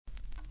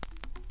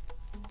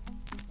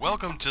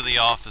Welcome to the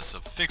office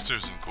of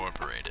Fixers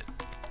Incorporated.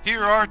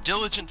 Here our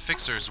diligent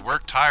fixers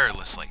work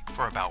tirelessly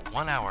for about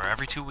 1 hour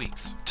every 2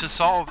 weeks to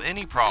solve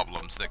any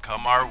problems that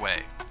come our way.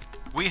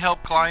 We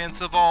help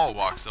clients of all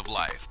walks of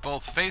life,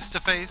 both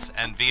face-to-face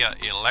and via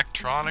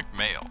electronic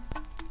mail.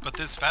 But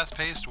this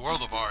fast-paced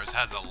world of ours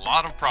has a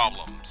lot of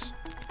problems.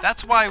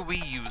 That's why we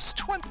use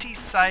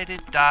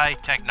 20-sided die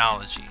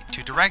technology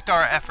to direct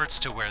our efforts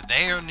to where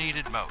they are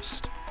needed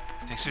most.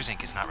 Fixers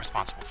Inc. is not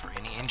responsible for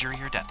any injury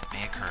or death that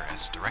may occur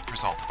as a direct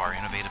result of our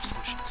innovative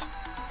solutions.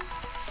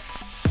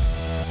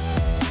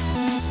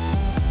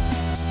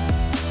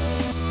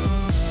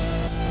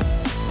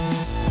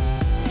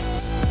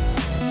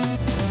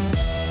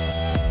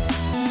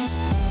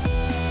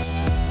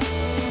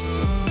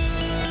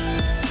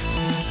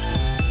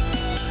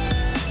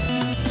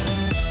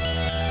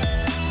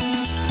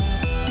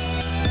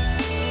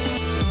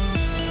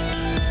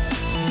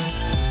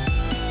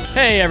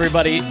 Hey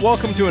everybody,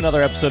 welcome to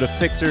another episode of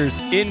Fixers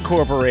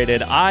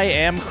Incorporated. I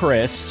am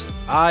Chris.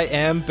 I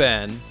am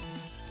Ben.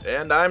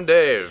 And I'm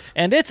Dave.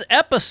 And it's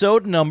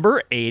episode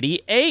number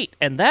 88.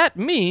 And that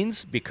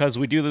means, because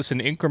we do this in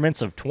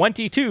increments of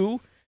 22,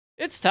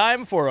 it's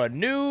time for a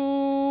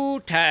new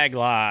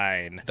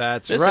tagline.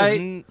 That's This right.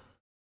 isn't-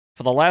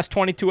 For the last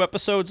 22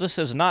 episodes, this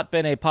has not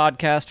been a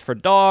podcast for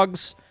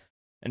dogs.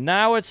 And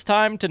now it's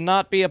time to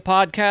not be a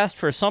podcast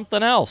for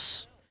something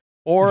else.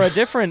 Or a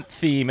different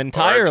theme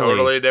entirely. Or a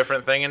totally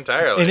different thing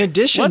entirely. In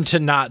addition Let's- to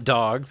not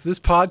dogs, this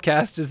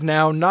podcast is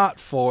now not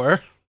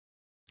for...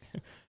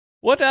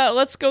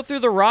 Let's go through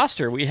the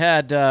roster. We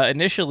had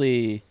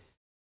initially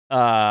we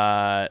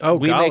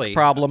golly. make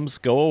problems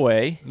go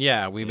away.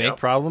 Yeah, we make Yep.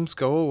 problems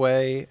go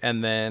away,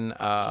 and then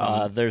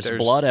There's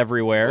blood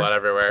everywhere. Blood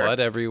everywhere. blood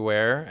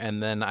everywhere,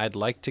 and then I'd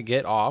like to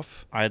get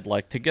off, I'd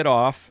like to get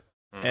off.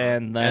 Mhm.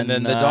 And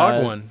then the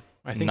dog one.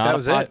 I think not that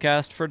was a it.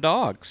 podcast for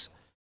dogs.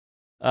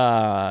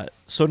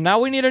 So now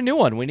we need a new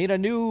one. We need a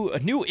new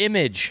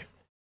image,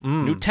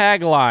 new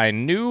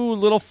tagline, new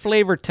little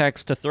flavor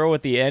text to throw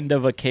at the end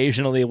of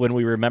occasionally when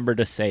we remember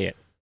to say it.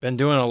 Been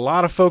doing a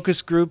lot of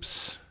focus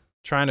groups,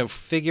 trying to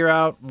figure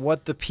out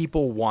what the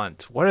people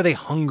want. What are they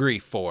hungry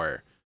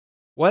for?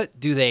 What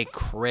do they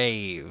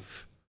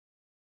crave?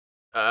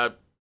 I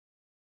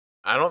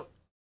don't...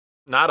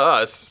 Not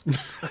us.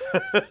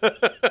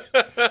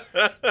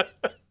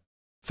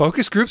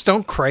 Focus groups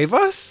don't crave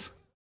us?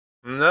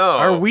 No.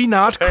 Are we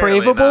not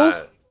apparently craveable?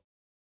 not.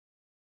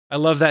 I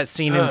love that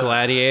scene in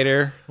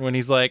Gladiator when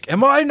he's like,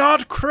 "Am I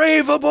not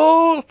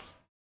craveable?"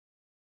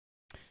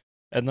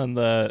 And then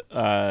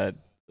the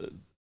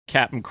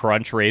Captain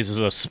Crunch raises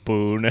a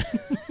spoon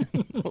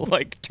and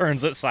like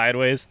turns it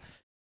sideways.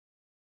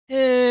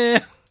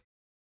 That's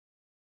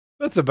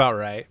about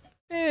right.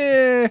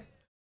 I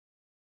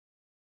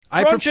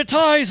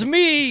Crunchitize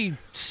me,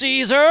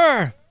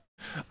 Caesar!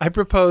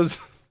 propose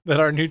that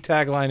our new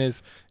tagline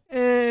is,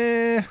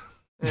 Eh.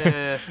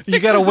 You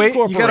gotta Fixers wave.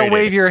 You gotta Incorporated.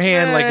 wave your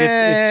hand like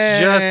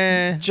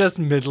it's just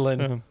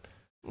middling.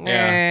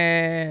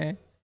 Yeah.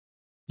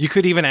 You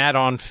could even add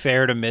on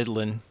fair to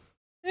middling.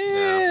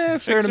 Fair to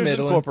Fixers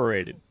middling.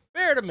 Incorporated.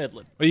 Fair to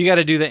Midland. Well, you got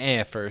to do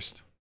the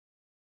first.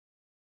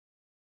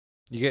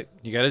 You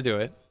got to do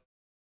it.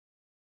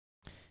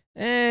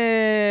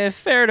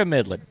 Fair to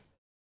Midland.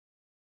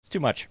 It's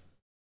too much.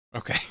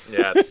 Okay.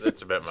 Yeah, it's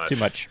a bit It's much. too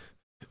much.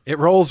 It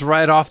rolls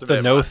right off It's a the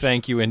bit no much.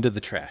 thank you into the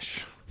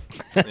trash.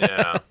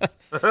 Yeah.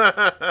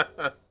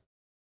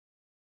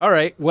 All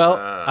right. Well,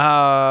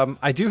 Uh.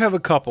 I do have a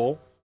couple.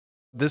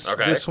 This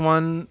Okay.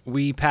 one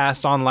we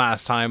passed on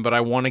last time, but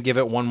I want to give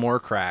it one more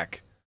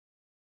crack.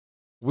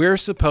 We're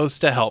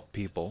supposed to help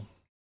people.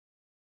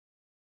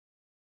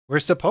 We're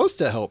supposed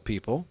to help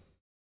people.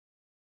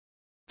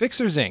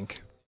 Fixers Inc.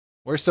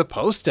 We're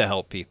supposed to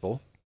help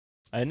people.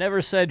 I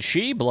never said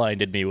she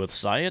blinded me with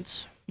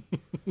science.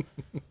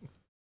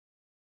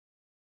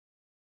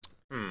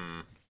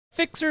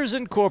 Fixers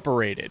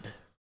Incorporated.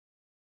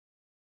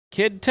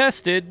 Kid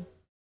tested.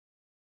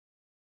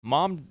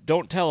 Mom,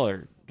 don't tell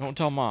her. Don't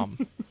tell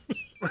mom.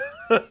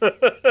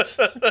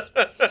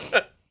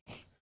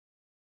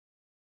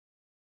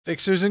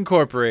 Fixers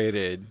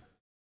Incorporated.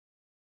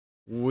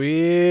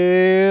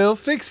 We'll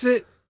fix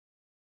it.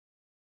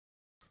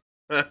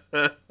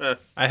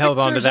 I held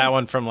on to Fixers that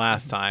one from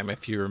last time,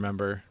 if you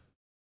remember.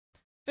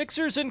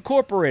 Fixers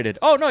Incorporated.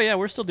 Oh, no, yeah,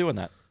 we're still doing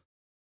that.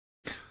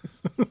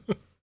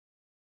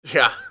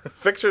 Yeah.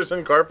 Fixers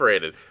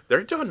Incorporated.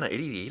 They're doing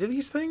 88 of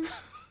these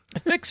things?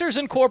 Fixers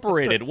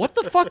Incorporated. What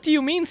the fuck do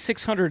you mean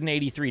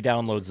 683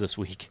 downloads this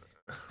week?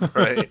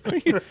 Right.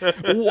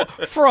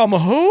 From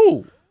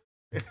who?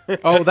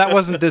 Oh, that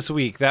wasn't this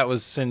week. That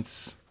was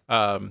since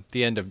the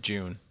end of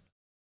June.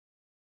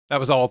 That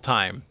was all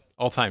time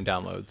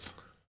downloads.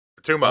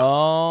 For 2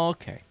 months.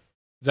 Okay.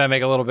 Does that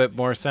make a little bit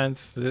more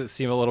sense? Does it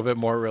seem a little bit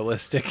more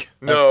realistic?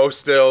 No,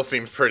 still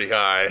seems pretty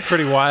high.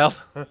 Pretty wild.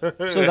 So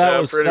Yeah, that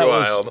was pretty that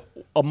wild.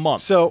 was a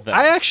month. So then.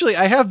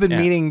 I have been Yeah.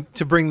 meaning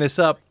to bring this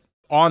up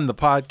on the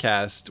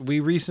podcast. We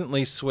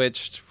recently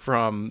switched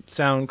from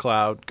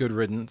SoundCloud, good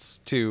riddance,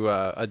 to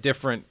a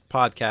different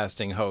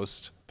podcasting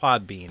host,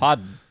 Podbean.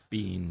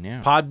 Podbean,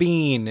 yeah.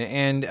 Podbean.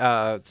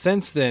 And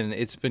since then,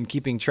 it's been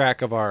keeping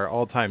track of our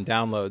all-time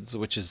downloads,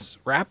 which is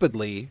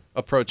rapidly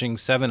approaching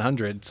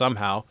 700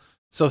 somehow.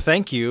 So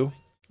thank you,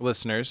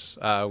 listeners.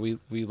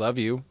 We love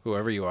you,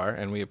 whoever you are,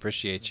 and we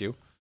appreciate you.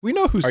 We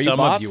know who Are you some of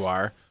bots? you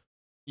are.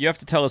 You have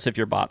to tell us if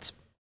you're bots.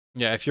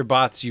 Yeah, if you're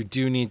bots, you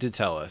do need to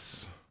tell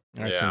us.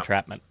 Or it's Yeah.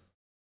 entrapment.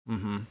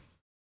 Mm-hmm.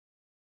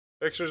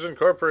 Pictures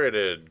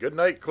Incorporated. Good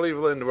night,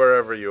 Cleveland,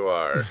 wherever you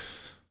are.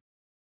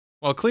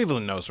 Well,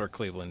 Cleveland knows where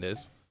Cleveland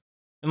is.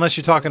 Unless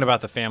you're talking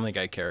about the Family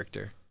Guy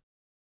character.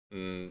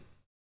 I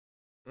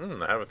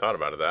haven't thought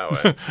about it that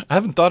way. I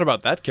haven't thought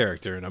about that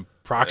character in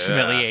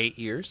approximately Yeah. 8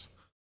 years.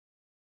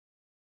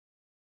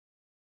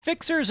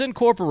 Fixers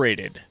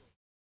Incorporated.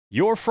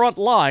 Your front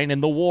line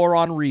in the war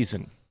on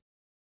reason.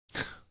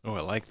 Oh,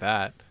 I like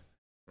that.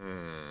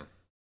 Hmm.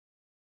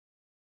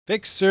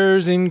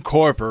 Fixers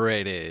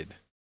Incorporated.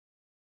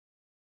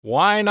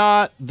 Why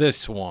not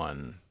this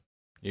one?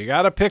 You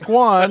gotta pick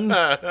one.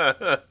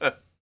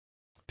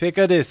 Pick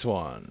this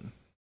one.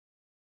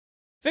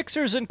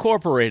 Fixers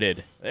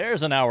Incorporated.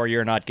 There's an hour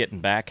you're not getting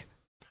back.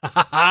 Oh,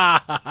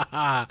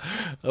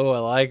 I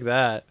like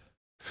that.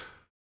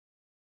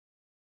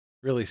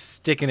 Really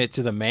sticking it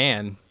to the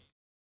man,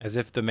 as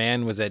if the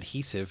man was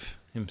adhesive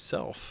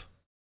himself.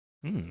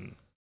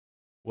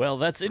 Well,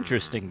 that's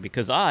interesting,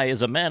 because I,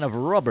 as a man of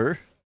rubber,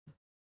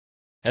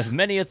 have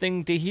many a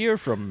thing to hear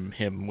from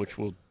him, which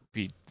will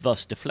be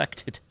thus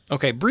deflected.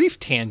 Okay, brief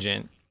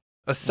tangent.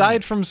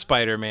 Aside from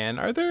Spider-Man,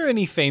 are there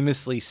any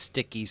famously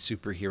sticky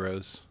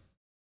superheroes?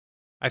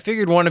 I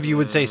figured one of you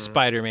would say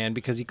Spider-Man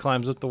because he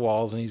climbs up the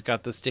walls and he's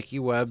got the sticky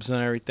webs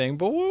and everything,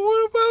 but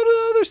what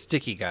about other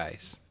sticky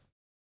guys?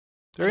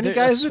 Are there any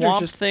guys the that are swamp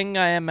just... thing,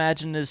 I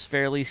imagine, is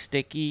fairly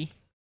sticky.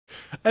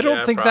 I don't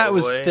Yeah, think that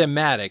was probably.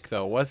 thematic,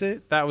 though, was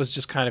it? That was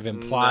just kind of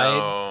implied.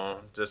 No,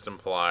 just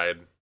implied.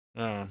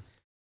 Oh.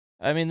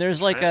 I mean,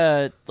 there's like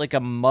a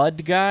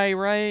mud guy,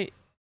 right?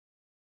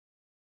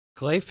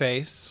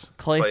 Clayface.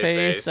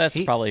 Clayface. That's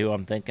He- probably who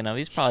I'm thinking of.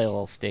 He's probably a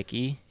little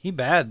sticky. He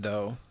bad,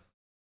 though.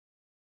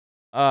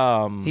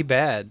 He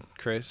bad,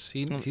 Chris.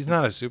 He's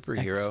not a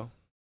superhero.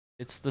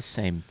 It's the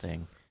same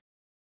thing.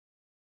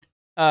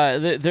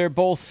 They're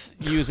both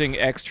using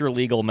extra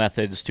legal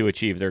methods to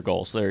achieve their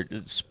goals.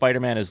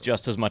 Spider-Man is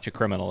just as much a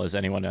criminal as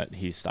anyone that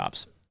he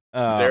stops.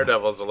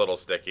 Daredevil's a little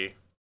sticky.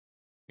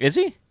 Is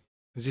he?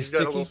 Is he He's got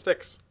sticky? little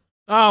sticks.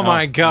 Oh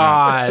my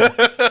god.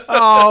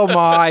 Oh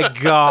my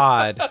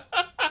god.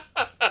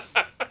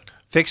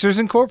 Fixers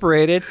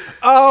Incorporated.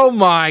 Oh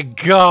my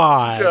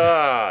god.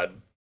 God.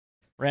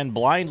 Ran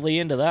blindly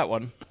into that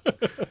one.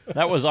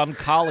 That was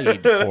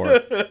uncollied for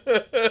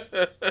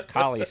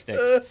collie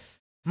sticks.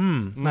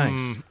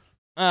 Nice.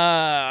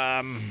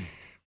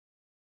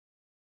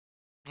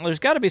 There's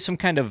got to be some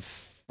kind of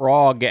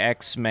frog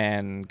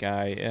X-Man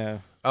guy. Yeah.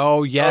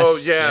 Oh yes. Oh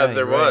yeah, there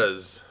you're right.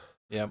 was.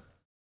 Yep.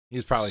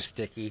 He's probably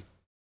sticky.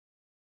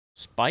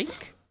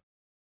 Spike?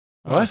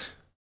 What?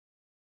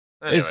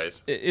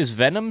 Anyways, Is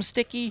Venom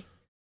sticky?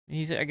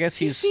 I guess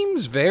He he's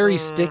seems very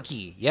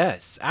sticky.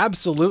 Yes,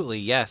 absolutely.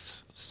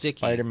 Yes, sticky.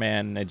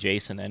 Spider-Man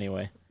adjacent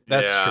anyway.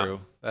 That's Yeah.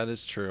 true. That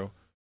is true.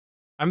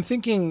 I'm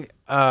thinking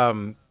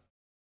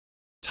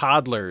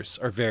toddlers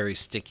are very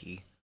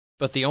sticky,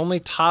 but the only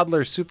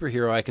toddler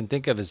superhero I can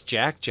think of is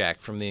Jack Jack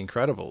from The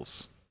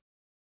Incredibles.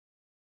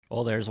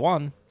 Well, there's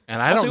one.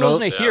 And I Also, don't he know.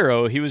 wasn't a Yeah.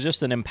 hero. He was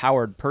just an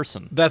empowered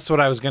person. That's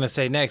what I was going to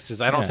say next. Is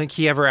I don't Yeah. think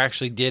he ever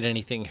actually did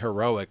anything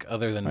heroic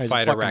other than Oh, he's a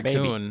fight a fucking baby.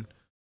 raccoon.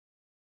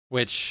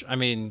 Which, I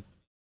mean,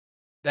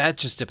 that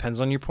just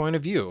depends on your point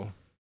of view.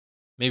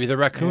 Maybe the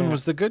raccoon Yeah.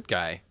 was the good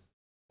guy.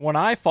 When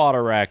I fought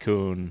a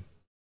raccoon,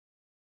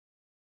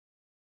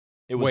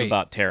 it was Wait.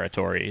 about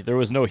territory. There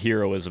was no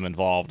heroism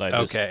involved.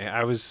 Okay,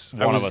 I was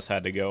One of us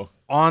had to go.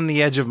 on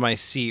the edge of my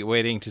seat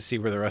waiting to see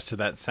where the rest of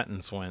that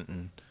sentence went,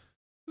 and it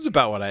was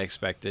about what I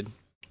expected.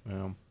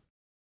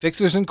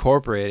 Fixers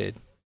Incorporated.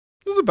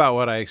 It was about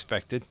what I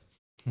expected.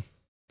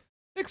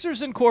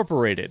 Fixers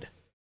Incorporated.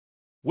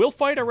 We'll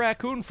fight a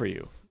raccoon for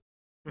you.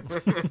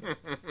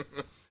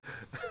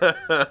 How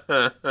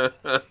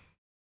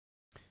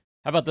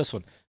about this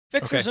one?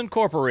 Fixers Okay.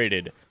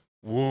 Incorporated.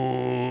 Woo.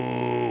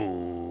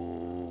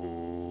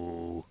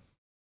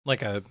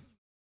 Like a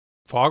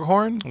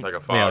foghorn? Like a Yeah,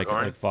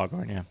 foghorn. like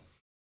foghorn, yeah.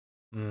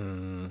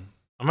 I'm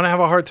going to have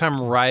a hard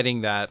time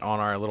writing that on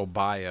our little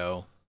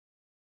bio.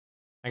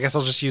 I guess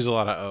I'll just use a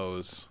lot of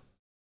O's.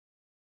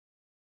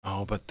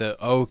 Oh, but the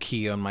O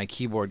key on my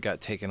keyboard got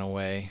taken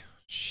away.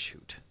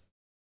 Shoot.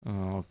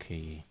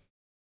 Okay.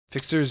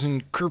 Fixers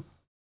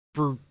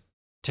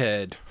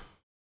Incorporated.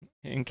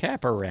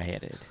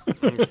 Incorporated.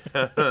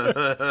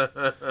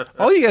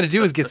 All you got to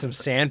do is get some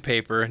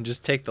sandpaper and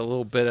just take the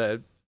little bit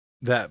of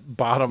that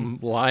bottom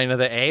line of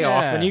the A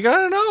off, and Yeah. you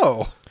got to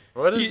know.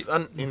 What is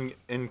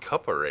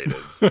incorporated?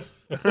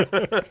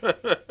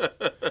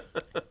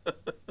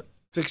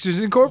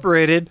 Fixers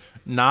Incorporated,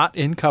 not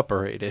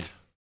incorporated.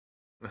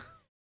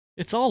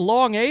 It's all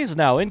long A's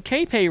now.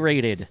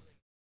 Incape-rated.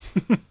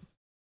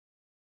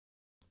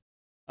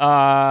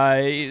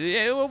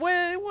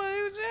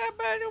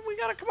 We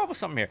gotta come up with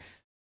something here.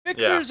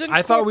 Fixers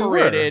I thought we were.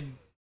 Incorporated,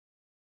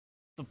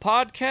 the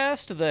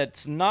podcast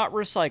that's not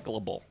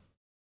recyclable.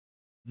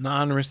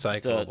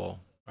 Non-recyclable.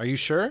 Are you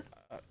sure?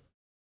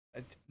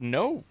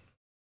 No.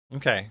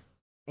 Okay.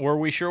 Were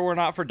we sure we're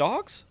not for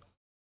dogs?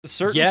 Is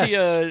certainty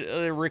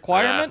a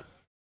requirement?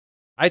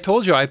 I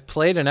told you I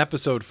played an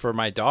episode for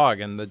my dog,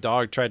 and the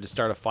dog tried to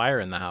start a fire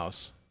in the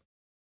house.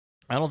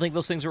 I don't think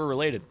those things were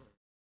related.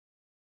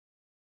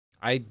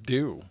 I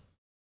do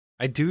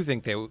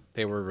think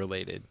they were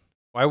related.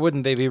 Why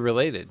wouldn't they be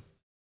related?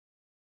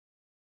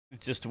 It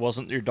just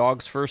wasn't your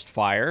dog's first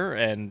fire,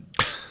 and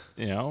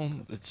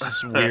it's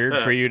just weird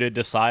for you to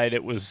decide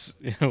it was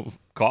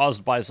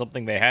caused by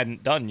something they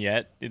hadn't done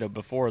yet,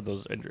 before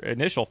those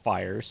initial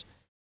fires.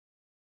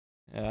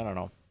 I don't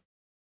know.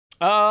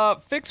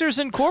 Fixers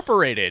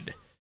Incorporated.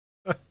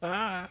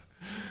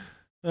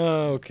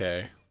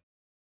 Okay.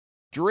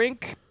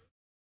 Drink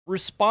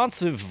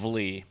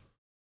responsively.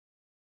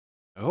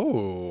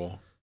 Oh.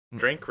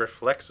 Drink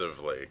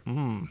reflexively.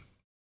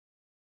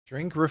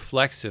 Drink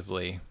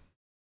reflexively.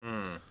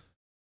 Hmm.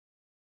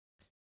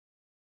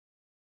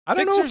 I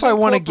don't know Fixers if I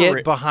want to Incorporate-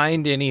 get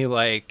behind any,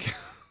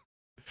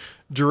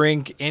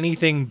 drink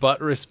anything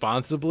but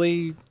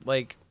responsibly.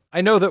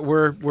 I know that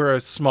we're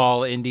a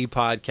small indie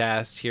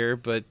podcast here,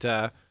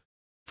 but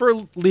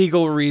for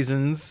legal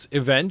reasons,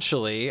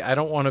 eventually, I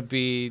don't want to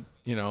be,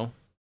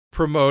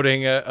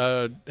 promoting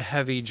a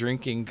heavy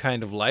drinking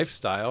kind of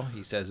lifestyle.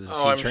 He says as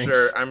he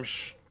drinks.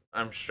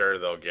 I'm sure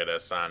they'll get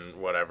us on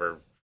whatever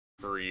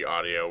free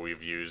audio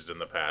we've used in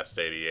the past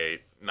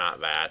 88.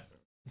 Not that.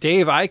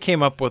 Dave, I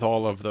came up with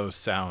all of those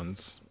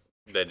sounds.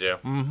 Did you?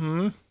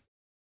 Mm-hmm.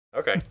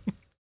 Okay.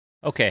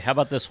 Okay, how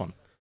about this one?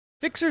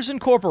 Fixers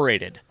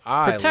Incorporated.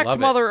 I Protect love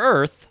Mother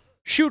Earth.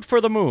 Shoot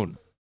for the moon.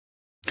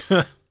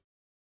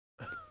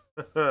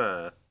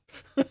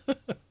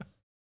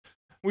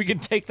 We can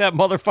take that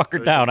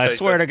motherfucker down, I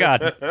swear to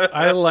God.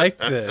 I like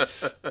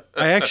this.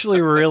 I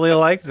actually really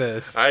like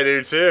this. I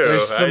do too.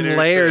 There's some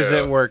layers too.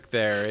 at work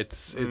there.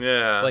 It's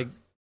Yeah. like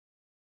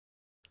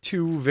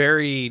two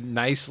very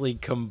nicely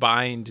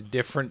combined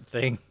different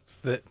things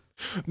that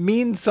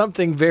mean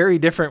something very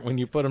different when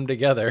you put them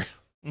together.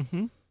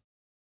 Mm-hmm.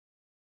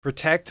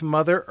 Protect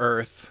Mother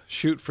Earth,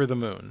 shoot for the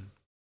moon.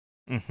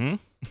 Mm-hmm.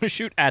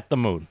 Shoot at the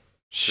moon.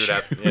 Shoot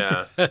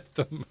at at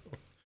the moon.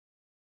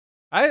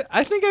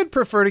 I think I'd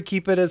prefer to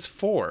keep it as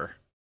 4.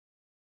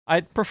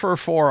 I'd prefer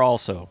 4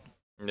 also.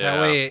 Yeah.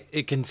 That way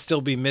it can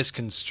still be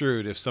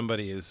misconstrued if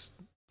somebody is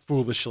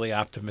foolishly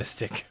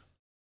optimistic.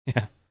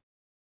 Yeah.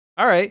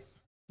 All right.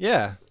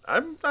 Yeah.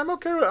 I'm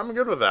okay with I'm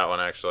good with that one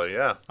actually.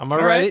 Yeah. I'm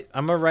gonna All write right. it.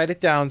 I'm gonna write it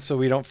down so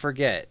we don't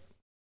forget.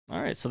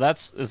 All right, so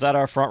is that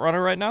our front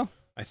runner right now?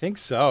 I think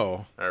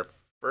so. Our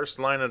first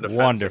line of defense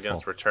Wonderful.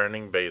 against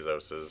returning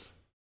Bezoses.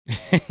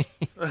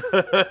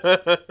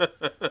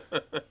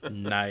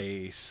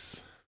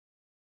 Nice.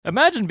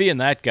 Imagine being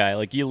that guy.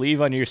 Like, you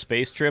leave on your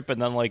space trip,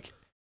 and then,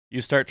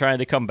 you start trying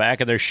to come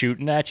back, and they're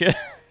shooting at you.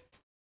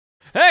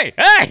 Hey!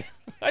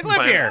 I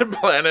live here!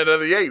 Planet of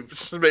the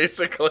Apes,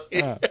 basically.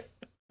 Yeah.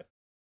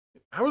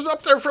 I was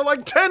up there for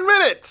 10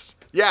 minutes.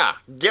 Yeah,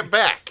 get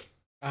back.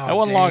 That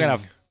wasn't long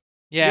enough.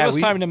 Yeah, Give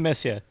us time to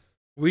miss you.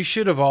 we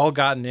should have all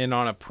gotten in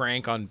on a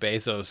prank on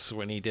Bezos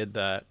when he did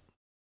that.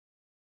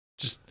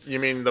 You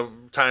mean the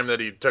time that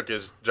he took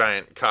his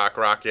giant cock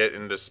rocket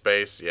into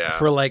space? Yeah.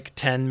 For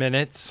 10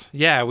 minutes.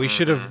 Yeah, we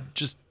should have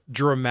just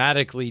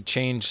dramatically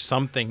changed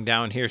something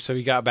down here so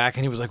he got back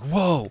and he was like,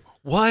 whoa,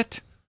 what?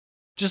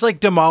 Just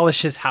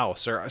demolish his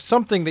house or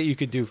something that you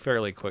could do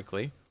fairly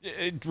quickly.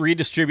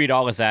 Redistribute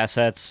all his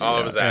assets. all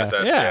of his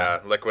assets, Yeah.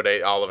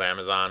 Liquidate all of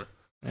Amazon.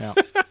 Yeah.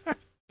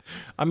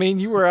 I mean,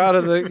 you were out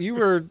of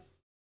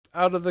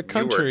the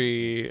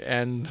country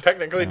and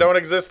Technically don't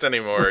exist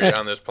anymore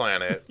on this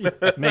planet.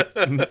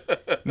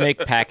 Make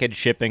package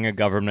shipping a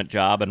government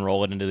job and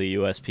roll it into the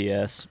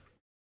USPS.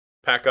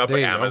 Pack up There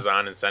you go.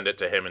 Amazon and send it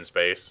to him in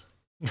space.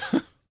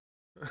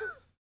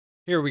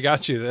 here we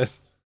got you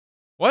this.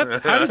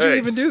 What? How did you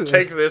even do this?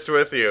 Take this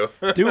with you.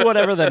 Do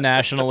whatever the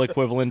national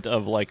equivalent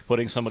of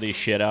putting somebody's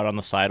shit out on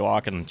the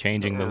sidewalk and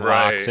changing the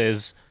Right. rocks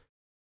is.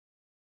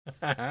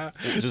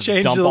 Just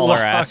Change dump the all their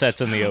locks assets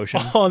in the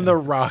ocean. on the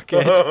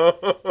rocket.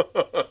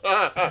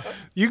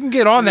 You can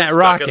get on that Stuck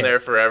rocket, in there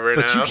forever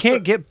but now. you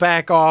can't get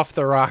back off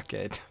the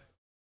rocket.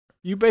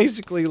 You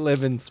basically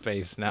live in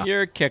space now.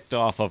 You're kicked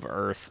off of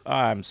Earth.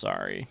 I'm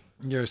sorry.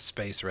 You're a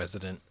space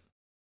resident.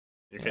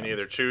 You can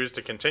either choose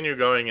to continue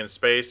going in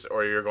space,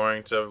 or you're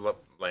going to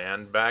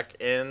land back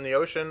in the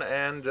ocean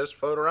and just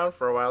float around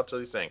for a while till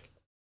you sink.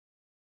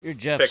 You're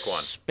Jeff Pick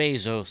one.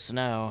 Bezos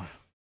now.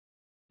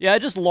 Yeah, I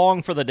just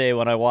long for the day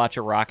when I watch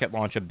a rocket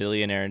launch a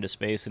billionaire into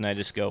space and I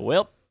just go,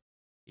 well,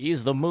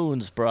 he's the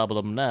moon's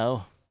problem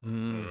now.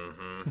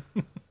 Mm-hmm.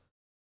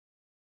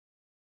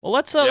 Well,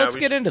 let's Yeah, let's we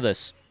get should- into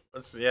this.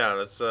 Let's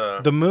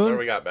The What moon. do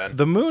we got, Ben?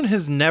 The moon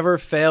has never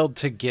failed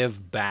to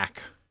give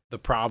back the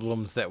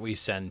problems that we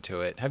send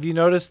to it. Have you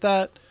noticed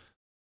that?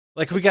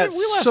 We got We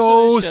left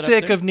so some shit up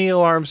sick there. of Neil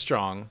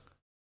Armstrong,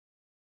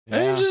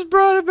 and Yeah. he just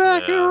brought it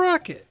back in a Yeah.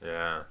 rocket.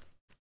 Yeah.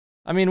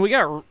 I mean, we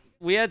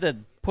had to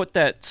put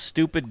that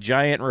stupid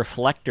giant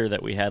reflector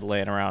that we had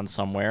laying around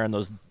somewhere and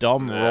those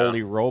dumb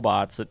rolly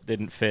robots that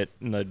didn't fit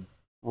in the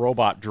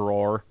robot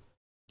drawer.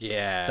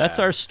 Yeah. That's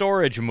our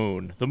storage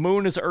moon. The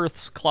moon is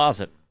Earth's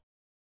closet.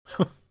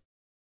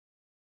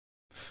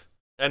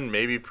 And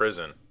maybe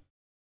prison.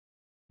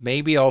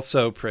 Maybe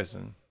also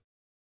prison.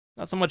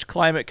 Not so much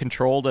climate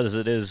controlled as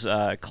it is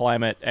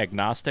climate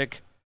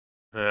agnostic.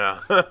 Yeah.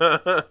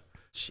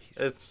 Jeez.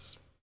 It's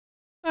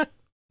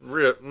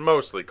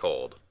mostly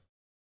cold.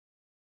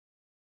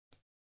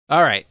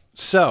 All right.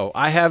 So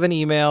I have an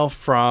email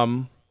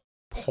from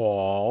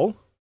Paul.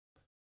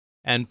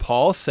 And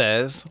Paul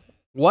says,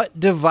 what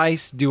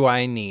device do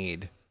I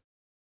need?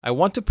 I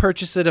want to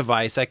purchase a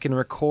device I can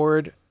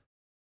record.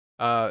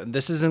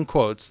 This is in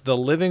quotes. The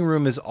living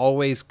room is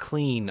always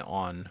clean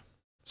on.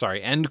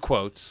 Sorry, end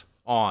quotes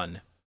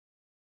on.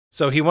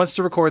 So he wants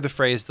to record the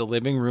phrase, the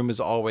living room is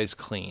always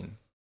clean.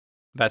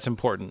 That's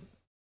important.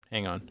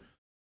 Hang on.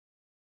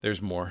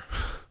 There's more.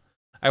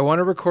 I want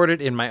to record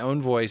it in my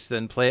own voice,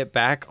 then play it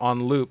back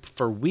on loop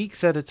for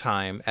weeks at a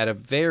time at a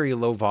very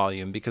low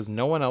volume because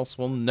no one else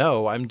will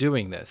know I'm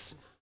doing this.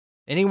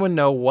 Anyone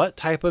know what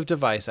type of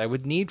device I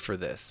would need for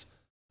this?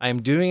 I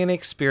am doing an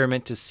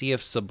experiment to see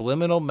if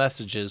subliminal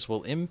messages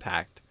will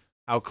impact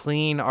how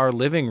clean our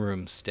living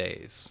room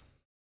stays.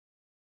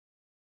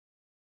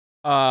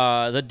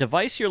 The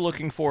device you're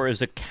looking for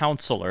is a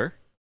counselor.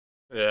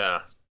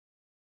 Yeah.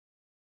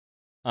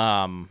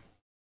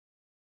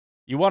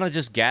 You want to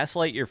just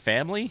gaslight your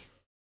family?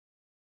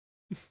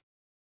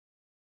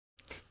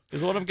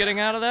 Is what I'm getting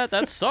out of that?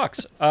 That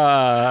sucks.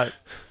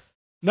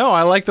 No,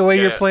 I like the way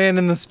you're Yeah. playing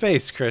in the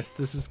space, Chris.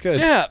 This is good.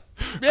 Yeah.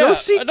 Go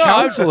seek No,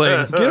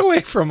 counseling. Get away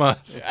from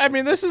us. I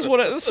mean, this is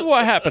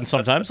what happens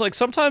sometimes. Like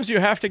sometimes you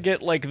have to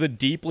get like the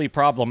deeply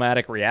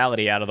problematic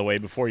reality out of the way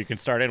before you can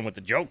start in with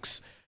the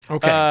jokes.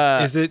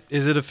 Okay. Is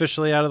it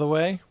officially out of the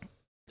way?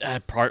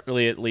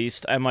 Partly, at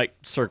least. I might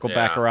circle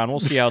back Yeah. around. We'll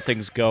see how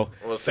things go.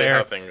 We'll see Fair.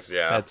 how things,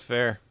 yeah. That's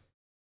fair.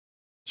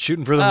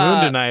 Shooting for the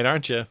moon tonight,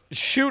 aren't you?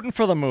 Shooting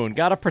for the moon.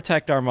 Got to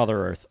protect our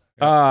Mother Earth.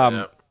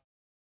 Yeah.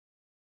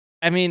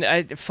 I mean,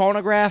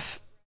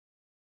 phonograph.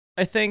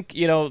 I think,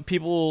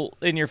 people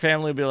in your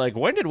family will be like,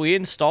 when did we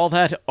install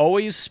that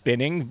always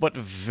spinning but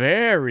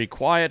very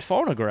quiet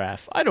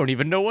phonograph? I don't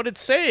even know what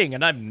it's saying,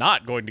 and I'm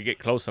not going to get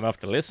close enough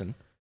to listen.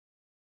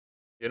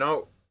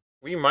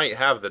 We might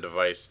have the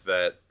device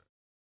that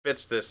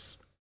fits this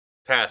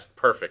task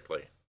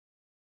perfectly.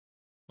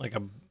 Like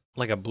a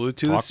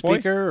Bluetooth Talk Boy?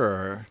 speaker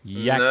or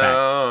Yak back.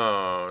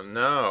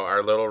 No,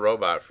 our little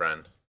robot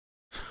friend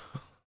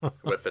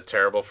with the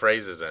terrible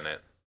phrases in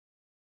it.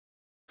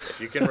 If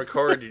you can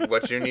record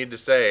what you need to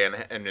say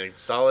and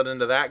install it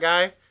into that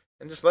guy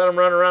and just let him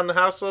run around the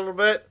house a little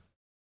bit,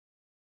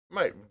 you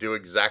might do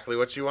exactly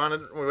what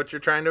you're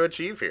trying to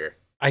achieve here.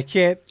 I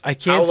can't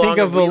How long think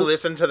have of we a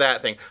listened to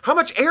that thing? How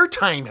much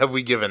airtime have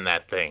we given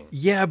that thing?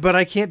 Yeah, but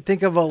I can't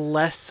think of a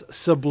less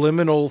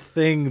subliminal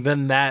thing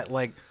than that,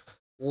 like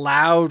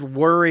loud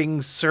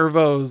whirring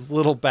servos,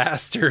 little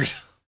bastard.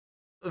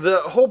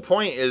 The whole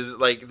point is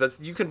like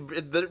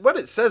what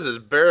it says is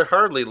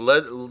hardly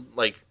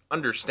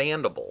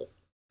understandable.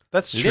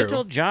 That's true.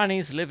 Little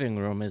Johnny's living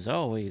room is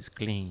always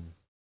clean.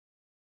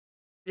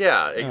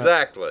 Yeah,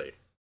 exactly.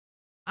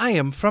 I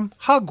am from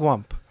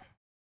Hugwump.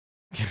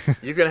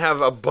 You can have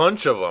a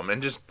bunch of them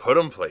and just put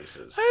them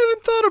places. I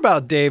haven't thought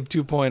about Dave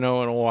 2.0 in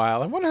a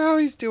while. I wonder how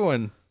he's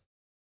doing.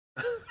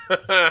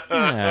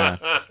 Yeah.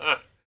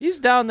 He's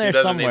down there He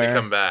doesn't somewhere. need to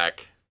come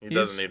back. He He's-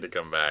 doesn't need to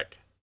come back.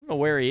 I don't know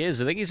where he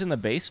is. I think he's in the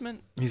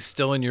basement. He's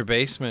still in your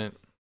basement.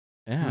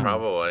 Yeah.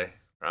 Probably.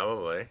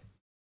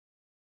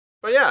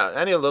 But yeah,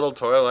 any little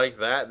toy like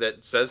that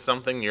says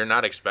something you're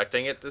not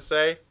expecting it to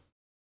say,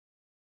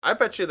 I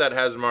bet you that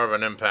has more of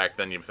an impact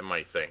than you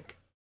might think.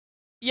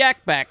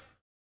 Yak back.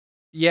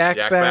 Yak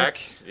Yak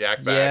backs.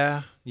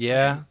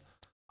 Yeah.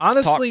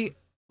 Honestly,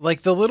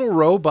 like the little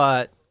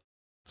robot.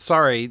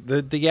 Sorry,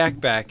 the yak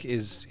back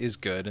is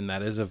good, and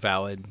that is a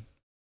valid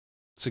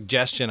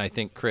suggestion, I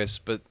think, Chris.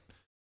 But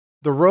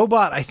the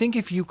robot, I think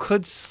if you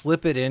could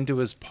slip it into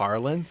his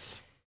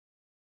parlance,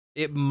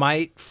 it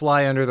might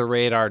fly under the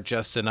radar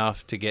just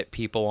enough to get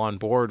people on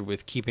board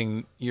with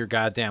keeping your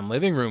goddamn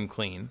living room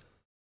clean.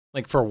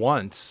 Like for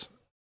once.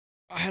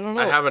 I don't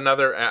know. I have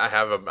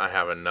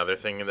another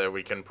thing that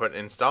we can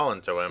install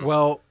into him.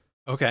 Well,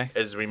 okay.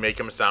 Is we make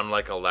him sound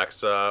like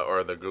Alexa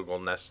or the Google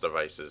Nest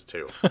devices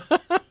too.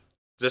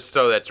 Just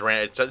so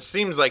it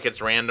seems like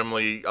it's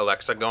randomly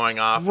Alexa going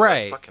off.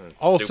 Right. Fucking stupid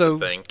Also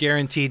thing.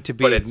 guaranteed to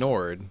be But it's-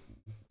 ignored.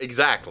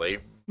 Exactly.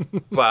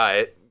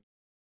 But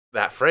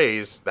that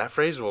phrase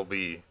will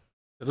be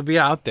It'll be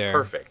out there.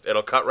 perfect.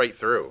 It'll cut right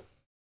through.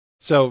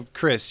 So,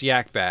 Chris,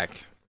 yak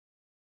back.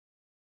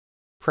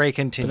 Pray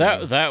continue.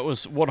 That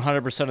was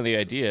 100% of the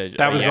idea.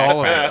 That was Yeah.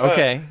 all of it.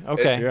 Okay.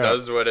 It Yeah.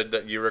 does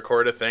what you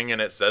record a thing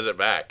and it says it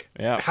back.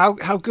 Yeah. How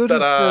good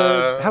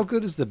Ta-da.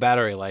 is the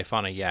battery life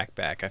on a yak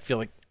back? I feel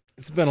like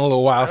it's been a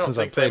little while I don't since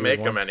think I played they make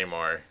with them one.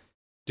 anymore.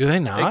 Do they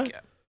not?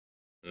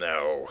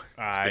 No.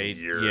 It's been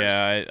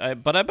years.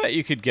 But I bet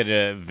you could get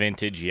a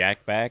vintage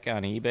Yak Back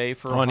on eBay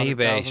for On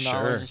eBay, $100,000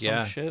 sure, or some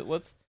yeah. shit.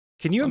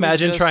 Can you Let me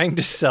imagine just- trying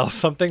to sell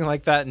something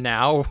like that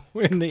now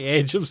in the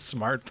age of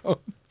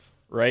smartphones?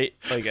 Right?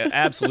 Like an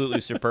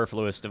absolutely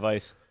superfluous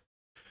device.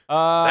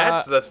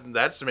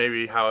 That's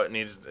maybe how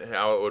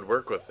it would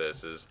work with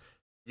this is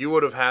you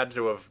would have had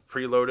to have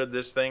preloaded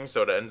this thing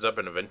so it ends up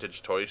in a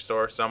vintage toy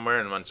store somewhere,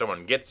 and when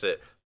someone gets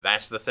it,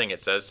 that's the thing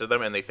it says to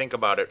them, and they think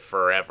about it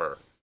forever.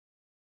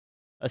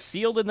 a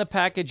sealed in the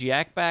package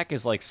Yak Back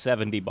is like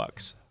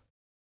 $70.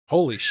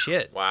 Holy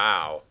shit.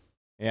 Wow.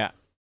 Yeah.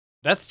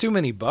 That's too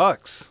many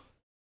bucks.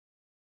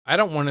 I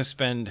don't want to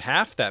spend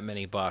half that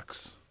many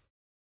bucks.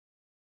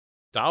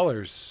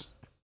 Dollars.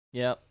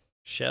 Yep.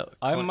 Shell.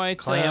 I might,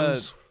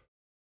 clams.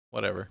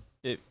 Whatever.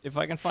 If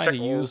I can find a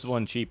used Shekels.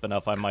 one cheap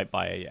enough, I might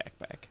buy a Yak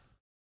Back.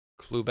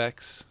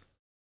 Klubex.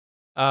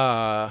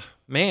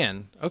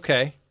 Man.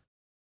 Okay.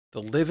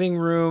 The living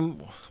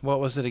room. What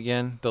was it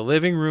again? The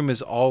living room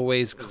is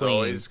always It's clean.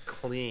 always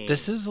clean.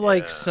 This is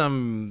like Yeah.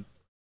 some.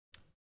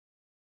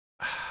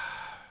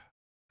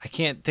 I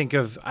can't think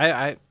of.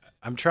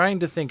 I'm trying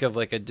to think of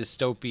like a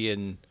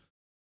dystopian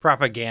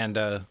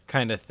propaganda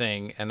kind of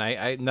thing, and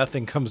I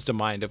nothing comes to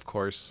mind, of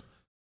course.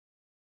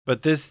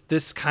 But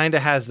this kind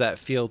of has that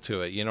feel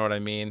to it. You know what I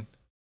mean?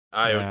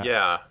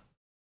 Yeah.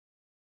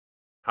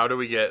 How do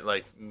we get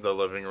like the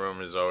living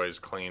room is always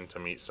clean to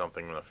meet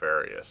something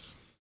nefarious?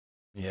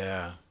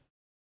 Yeah.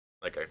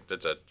 Like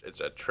it's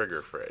a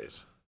trigger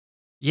phrase.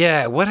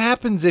 Yeah. What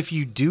happens if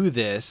you do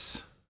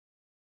this?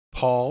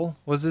 Paul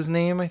was his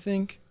name, I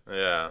think.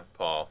 Yeah,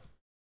 Paul.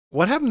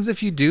 What happens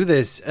if you do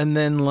this and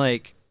then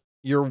like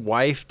your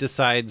wife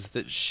decides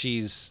that she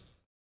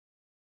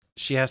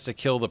has to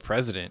kill the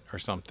president or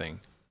something?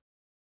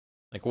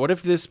 Like what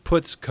if this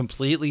puts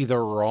completely the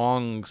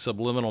wrong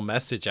subliminal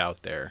message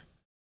out there?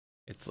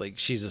 It's like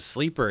she's a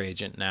sleeper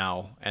agent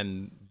now,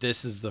 and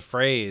this is the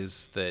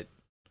phrase that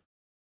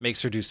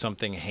makes her do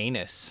something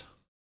heinous.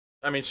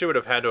 I mean, she would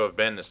have had to have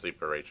been a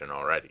sleeper agent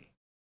already.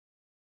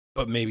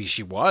 But maybe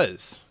she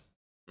was.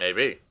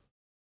 Maybe.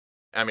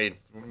 I mean,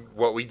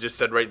 what we just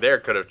said right there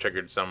could have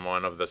triggered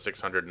someone of the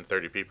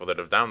 630 people that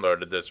have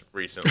downloaded this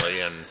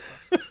recently, and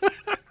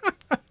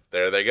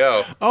there they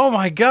go. Oh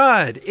my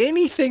god,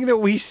 anything that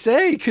we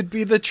say could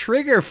be the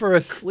trigger for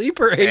a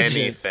sleeper agent.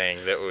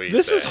 Anything that we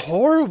This say. is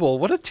horrible.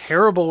 What a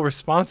terrible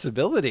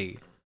responsibility.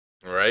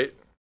 Right?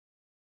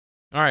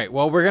 All right,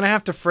 well, we're going to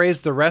have to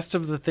phrase the rest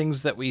of the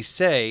things that we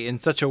say in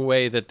such a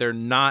way that they're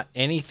not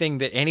anything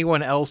that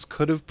anyone else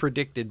could have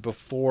predicted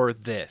before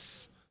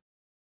this.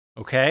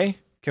 Okay?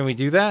 Can we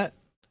do that?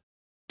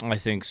 I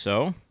think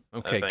so.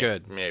 Okay, I think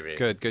good. Maybe.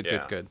 Good.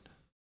 Yeah.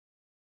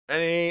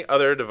 Any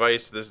other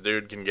device this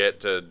dude can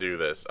get to do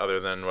this other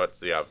than what's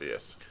the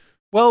obvious?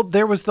 Well,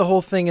 there was the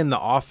whole thing in the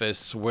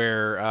office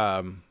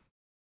where,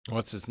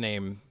 what's his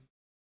name?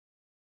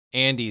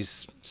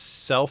 Andy's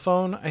cell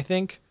phone, I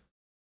think,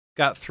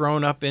 got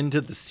thrown up into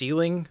the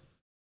ceiling,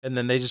 and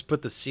then they just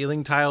put the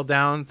ceiling tile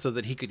down so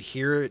that he could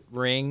hear it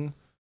ring,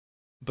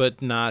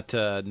 but not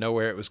know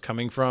where it was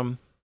coming from.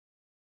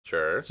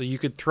 Sure. So you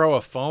could throw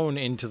a phone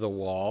into the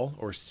wall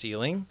or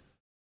ceiling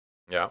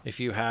Yeah. if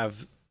you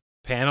have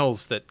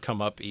panels that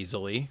come up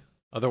easily.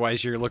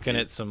 Otherwise, you're looking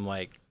at some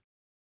like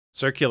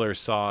circular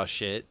saw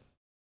shit.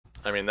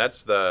 I mean,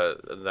 that's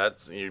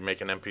you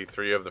make an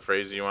MP3 of the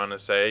phrase you want to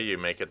say. You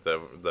make it the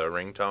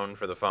ringtone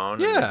for the phone.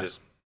 And Yeah. you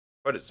just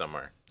put it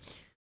somewhere.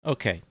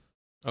 Okay.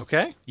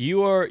 Okay.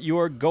 You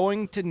are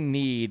going to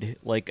need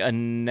like a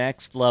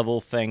next level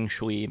feng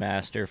shui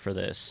master for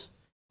this,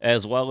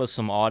 as well as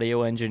some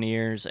audio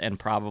engineers and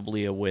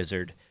probably a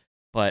wizard.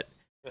 But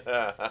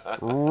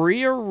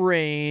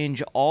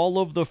rearrange all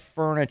of the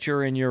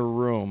furniture in your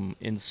room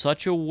in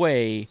such a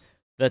way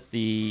that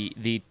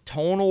the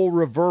tonal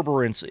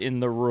reverberance in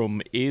the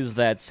room is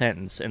that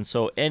sentence. And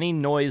so any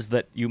noise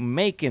that you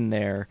make in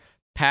there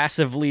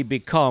passively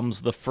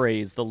becomes the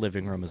phrase, "the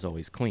living room is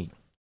always clean."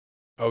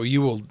 Oh,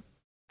 you will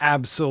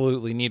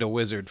absolutely need a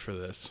wizard for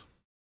this.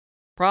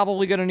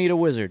 Probably going to need a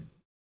wizard.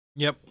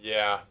 Yep.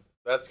 Yeah,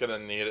 that's gonna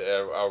need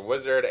a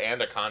wizard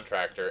and a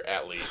contractor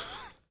at least.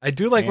 I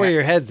do like where Yeah.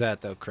 your head's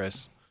at, though,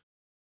 Chris.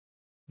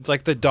 It's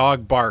like the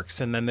dog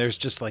barks, and then there's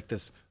just like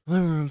this.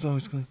 Living room's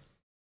always clean.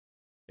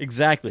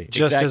 Exactly.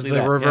 Just as exactly the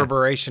that, yeah.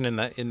 reverberation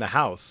in the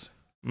house.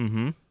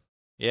 Mm-hmm.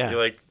 Yeah. You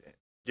like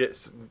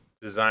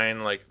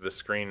design like the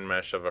screen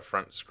mesh of a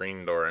front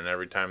screen door, and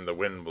every time the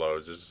wind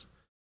blows, this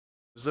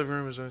living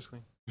room is always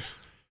clean.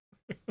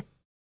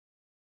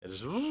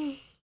 It's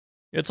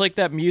It's like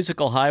that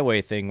musical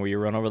highway thing where you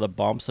run over the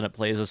bumps and it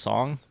plays a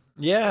song,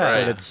 Yeah.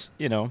 Right. but it's,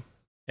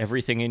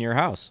 everything in your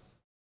house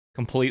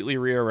completely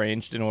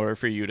rearranged in order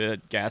for you to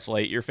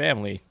gaslight your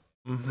family.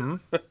 Mm-hmm.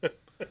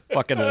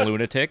 Fucking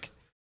lunatic.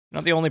 You're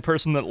not the only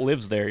person that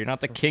lives there. You're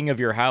not the king of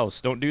your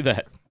house. Don't do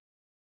that.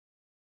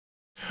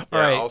 All yeah.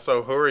 right.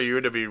 Also, who are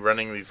you to be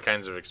running these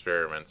kinds of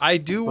experiments? I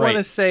do want to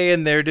Right. say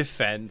in their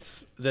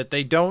defense that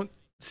they don't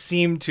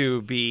seem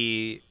to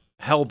be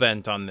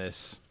hell-bent on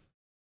this,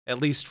 at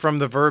least from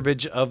the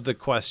verbiage of the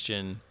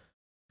question.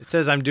 It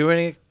says, I'm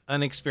doing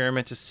an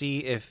experiment to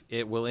see if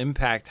it will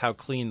impact how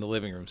clean the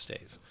living room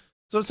stays.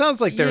 So it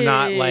sounds like they're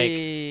not like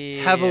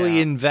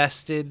heavily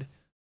invested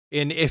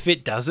in if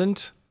it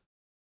doesn't.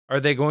 Are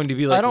they going to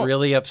be like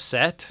really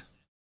upset?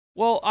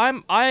 Well,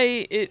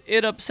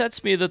 it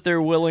upsets me that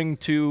they're willing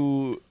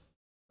to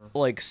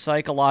like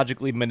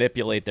psychologically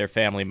manipulate their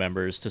family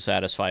members to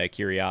satisfy a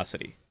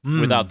curiosity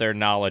without their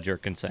knowledge or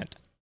consent.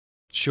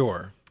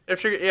 Sure.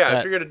 If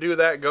you're gonna do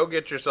that, go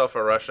get yourself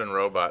a Russian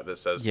robot that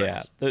says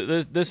things.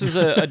 This is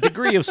a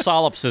degree of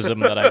solipsism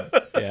that I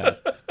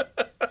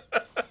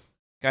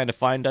kind of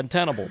find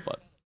untenable,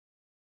 but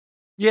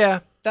yeah,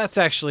 that's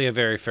actually a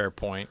very fair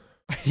point.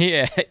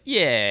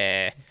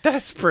 yeah.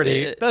 That's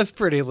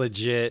pretty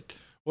legit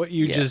what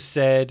you just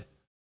said.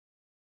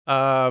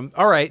 All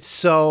right,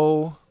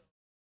 so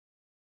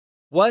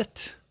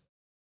what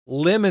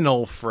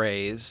liminal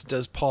phrase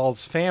does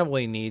Paul's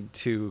family need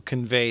to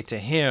convey to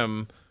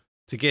him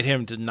to get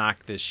him to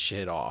knock this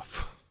shit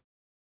off?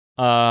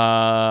 Like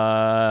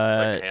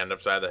a hand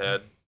upside the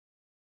head?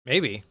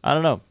 Maybe. I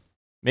don't know.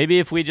 Maybe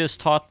if we just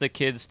taught the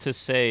kids to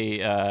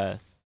say,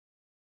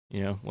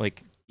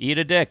 like, eat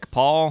a dick,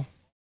 Paul.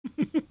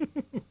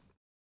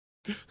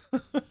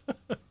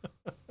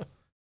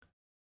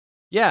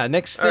 Yeah,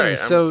 next thing. Right,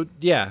 so,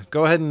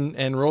 go ahead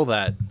and roll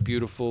that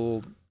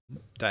beautiful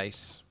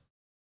dice.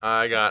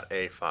 I got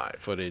a 5.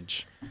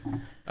 Footage.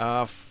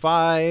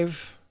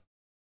 5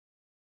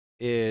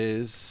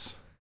 is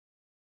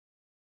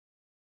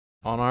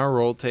on our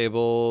roll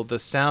table, The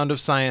Sound of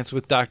Science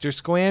with Dr.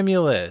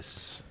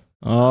 Squamulus.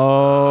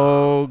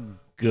 Oh,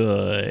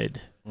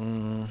 good.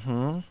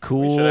 Mm-hmm.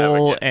 Cool. We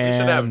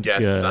should have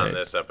guests good. on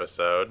this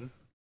episode.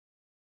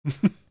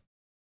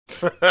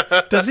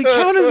 Does he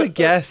count as a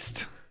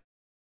guest?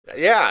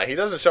 Yeah, he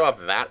doesn't show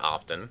up that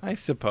often. I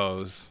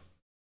suppose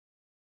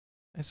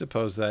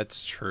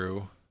that's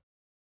true.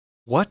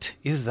 What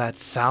is that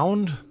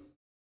sound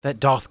that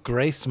doth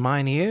grace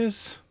mine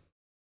ears?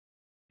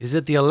 Is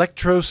it the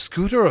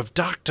electro-scooter of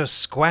Dr.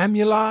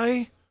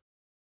 Squamuli?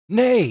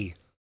 Nay,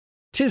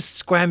 'tis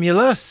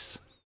Squamulus.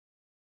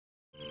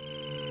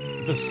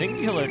 The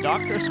singular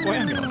Dr.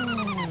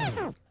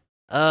 Squamulus.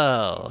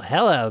 Oh,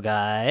 hello,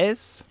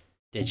 guys.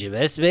 Did you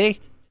miss me?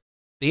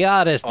 Be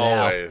honest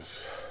now.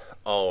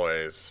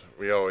 Always.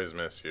 We always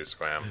miss you,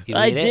 Squam. You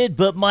mean it?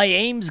 but my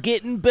aim's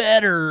getting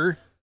better.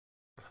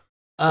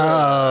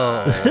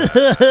 Oh.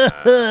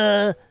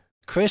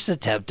 Chris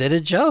attempted a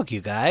joke, you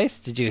guys.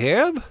 Did you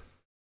hear him?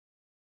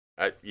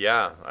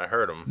 Yeah, I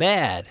heard him.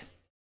 Man,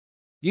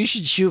 you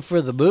should shoot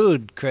for the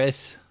moon,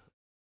 Chris.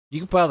 You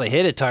can probably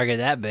hit a target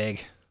that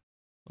big.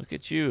 Look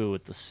at you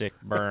with the sick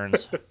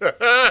burns. Oh,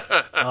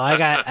 I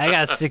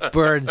got sick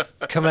burns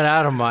coming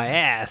out of my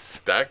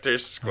ass. Dr.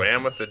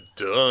 Squam with a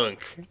dunk.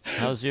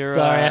 How's your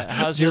Sorry,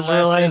 how's your just last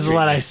realized day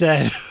what I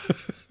treatment?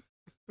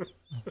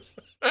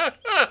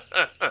 said.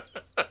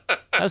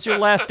 How's your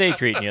last day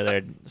treating you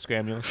there,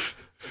 Scramulus?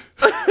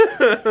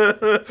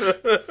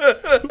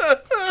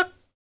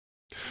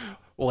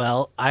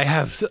 Well, I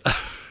have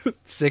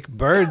sick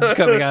burns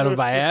coming out of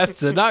my ass,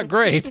 so not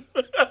great.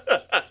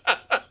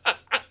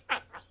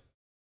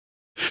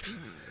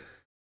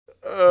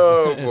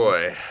 Oh,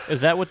 boy.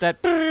 Is that what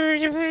that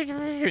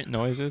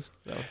noise is? Is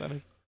that what that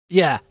is?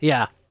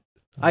 Yeah.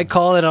 I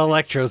call it an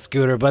electro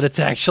scooter, but it's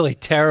actually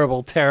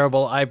terrible,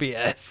 terrible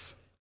IBS.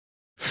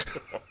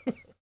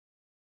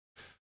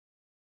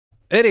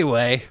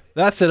 Anyway,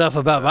 that's enough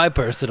about my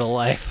personal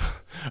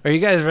life. Are you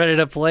guys ready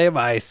to play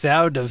my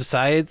Sound of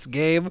Science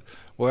game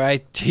where I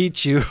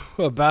teach you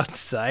about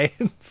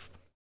science?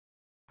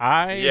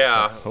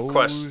 Yeah,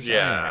 suppose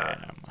yeah.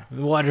 I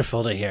am.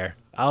 Wonderful to hear.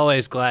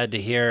 Always glad to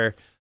hear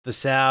the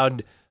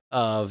sound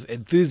of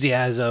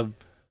enthusiasm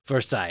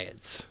for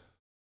science.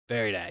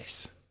 Very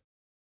nice.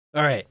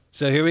 All right,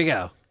 so here we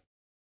go.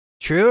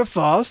 True or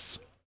false?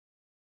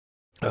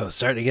 Oh,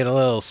 starting to get a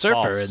little surfer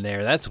False. in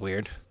there. That's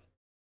weird.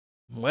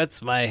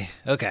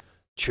 Okay.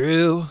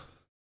 True.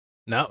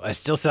 No, I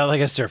still sound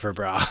like a surfer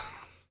bra.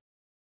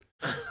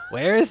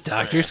 Where is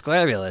Dr.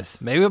 Squamulus?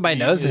 Maybe my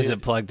nose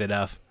isn't plugged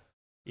enough.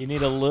 You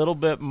need a little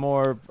bit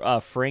more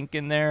Frink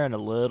in there and a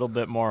little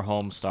bit more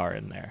Homestar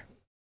in there.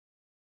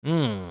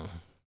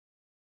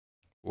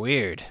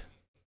 Weird.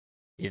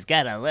 He's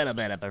got a little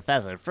bit of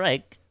Professor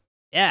Frink.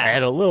 I Yeah.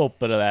 had a little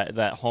bit of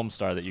that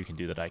Homestar that you can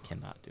do that I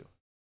cannot do.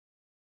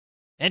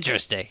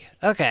 Interesting.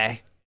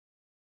 Okay.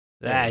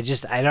 I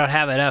don't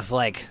have enough,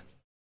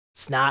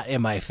 snot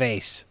in my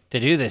face to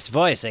do this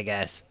voice, I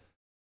guess.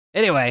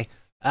 Anyway,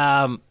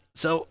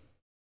 so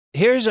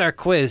here's our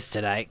quiz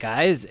tonight,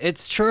 guys.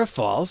 It's true or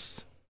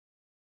false.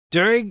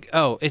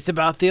 It's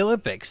about the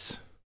Olympics.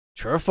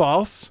 True or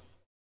false?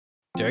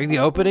 During the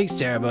opening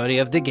ceremony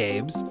of the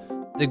games,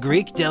 the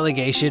Greek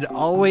delegation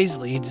always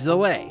leads the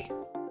way.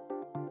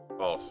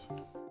 False.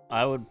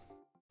 I would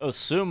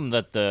assume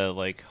that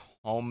the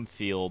home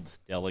field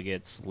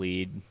delegates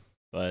lead,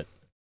 but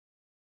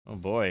oh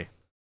boy.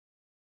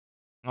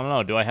 I don't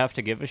know, do I have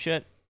to give a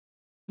shit?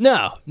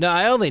 No,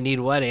 I only need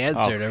one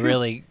answer to phew.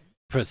 really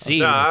proceed.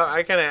 No,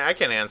 I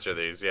can answer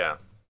these, yeah.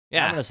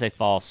 I'm gonna say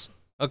false.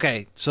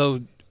 Okay,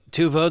 so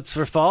 2 votes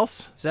for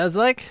false, sounds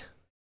like?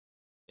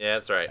 Yeah,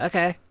 that's right.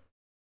 Okay.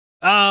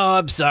 Oh,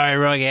 I'm sorry,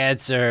 wrong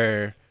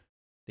answer.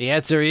 The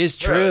answer is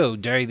true.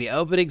 During the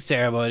opening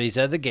ceremonies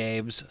of the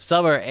games,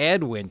 summer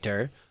and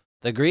winter,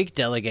 the Greek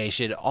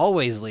delegation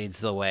always leads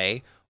the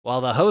way,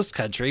 while the host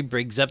country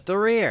brings up the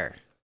rear.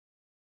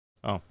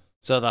 Oh.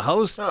 So the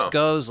host Oh.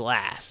 goes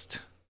last.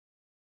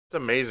 It's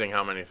amazing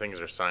how many things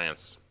are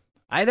science.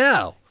 I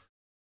know.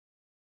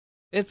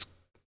 It's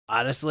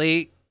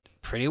honestly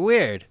pretty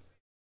weird.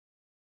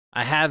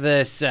 I have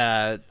this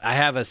I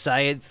have a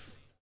science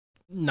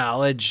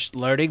knowledge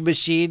learning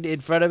machine in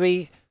front of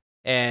me,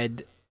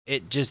 and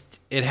it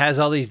has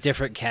all these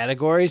different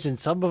categories, and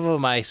some of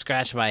them I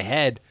scratch my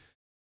head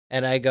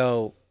and I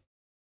go,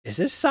 is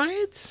this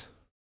science?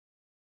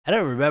 I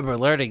don't remember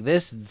learning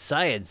this in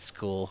science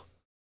school.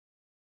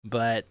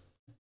 But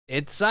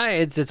it's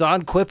science. It's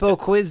on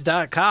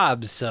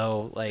QuipoQuiz.com,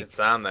 so like It's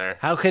on there.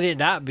 how could it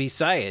not be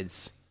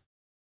science?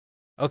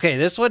 Okay,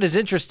 this one is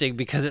interesting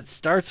because it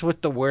starts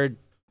with the word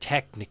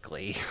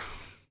technically.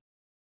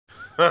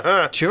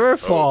 True or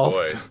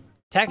false? boy.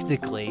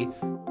 Technically,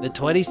 the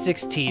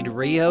 2016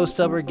 Rio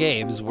Summer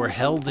Games were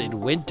held in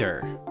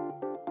winter.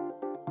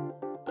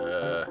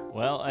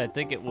 Well, I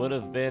think it would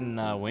have been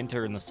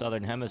winter in the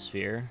southern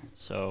hemisphere,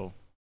 so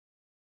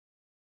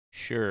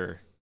sure.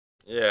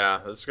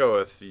 Yeah, let's go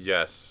with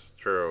yes.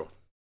 True.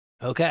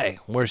 Okay,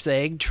 we're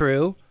saying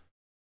true,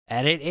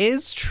 and it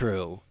is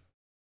true.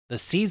 The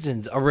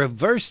seasons are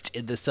reversed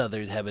in the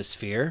southern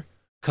hemisphere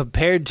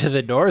compared to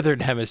the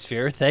northern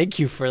hemisphere. Thank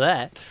you for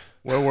that.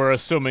 Where we're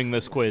assuming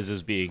this quiz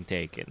is being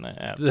taken.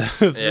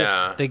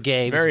 Yeah. The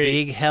games Very-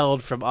 being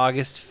held from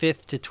August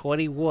 5th to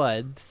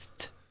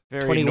 21st.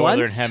 Very 21st?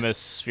 northern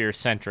hemisphere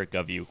centric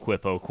of you,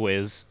 Quipo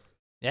Quiz.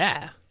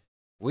 Yeah.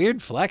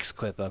 Weird flex,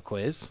 Quipo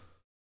Quiz.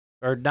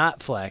 Or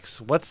not flex.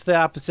 What's the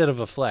opposite of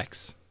a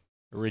flex?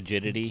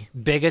 Rigidity.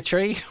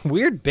 Bigotry?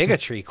 Weird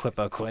bigotry,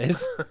 Quipo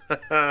Quiz.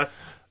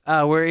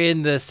 We're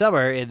in the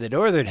summer in the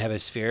northern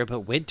hemisphere,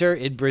 but winter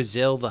in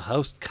Brazil, the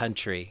host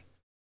country.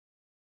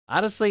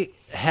 Honestly,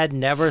 had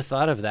never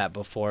thought of that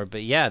before,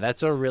 but yeah,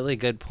 that's a really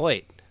good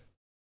point.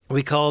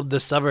 We called the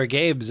Summer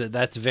Games, and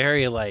that's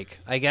very like,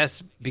 I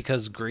guess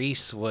because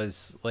Greece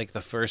was like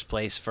the first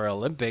place for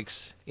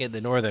Olympics in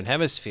the northern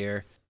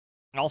hemisphere.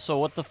 Also,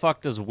 what the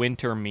fuck does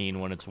winter mean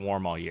when it's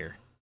warm all year?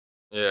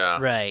 Yeah.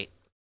 Right.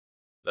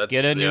 That's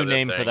Get a the new other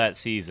name for thing. that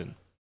season.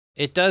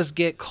 It does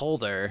get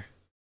colder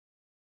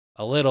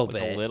a little With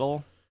bit, a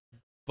little?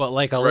 but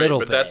like a Right, little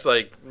but bit. that's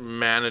like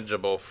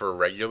manageable for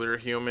regular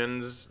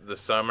humans. The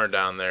summer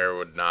down there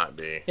would not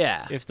be.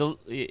 Yeah. If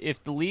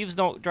the leaves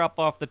don't drop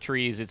off the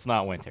trees, it's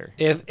not winter.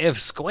 If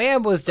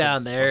Squam was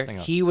down there, something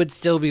else. he would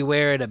still be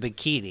wearing a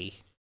bikini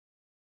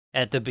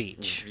at the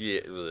beach.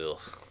 Yeah. Ugh.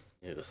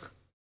 Ugh.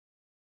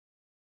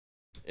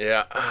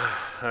 Yeah.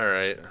 All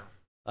right.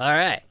 All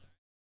right.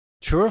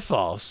 True or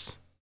false?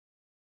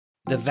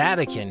 The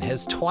Vatican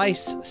has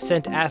twice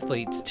sent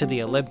athletes to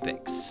the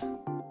Olympics.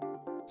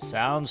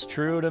 Sounds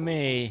true to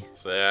me.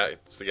 So yeah,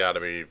 it's got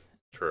to be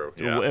true.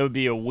 It Yeah. would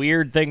be a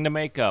weird thing to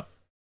make up.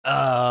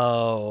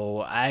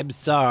 Oh, I'm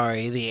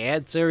sorry. The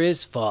answer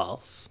is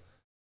false.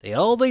 The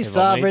only They've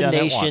only sovereign done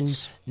it nation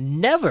once.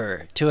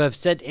 never to have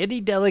sent any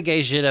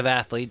delegation of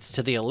athletes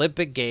to the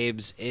Olympic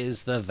Games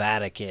is the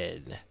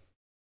Vatican.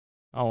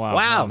 Oh wow!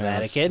 Wow, I mean,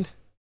 that's- Vatican.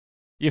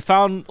 You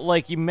found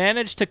you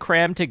managed to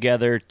cram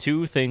together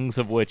two things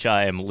of which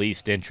I am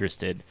least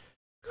interested: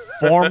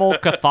 formal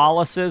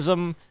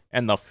Catholicism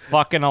and the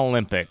fucking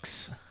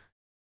Olympics.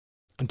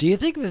 Do you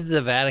think that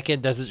the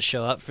Vatican doesn't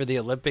show up for the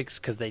Olympics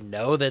because they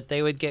know that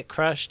they would get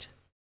crushed?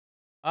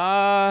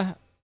 I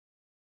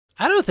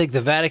don't think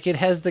the Vatican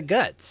has the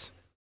guts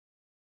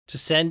to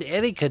send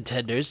any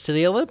contenders to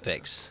the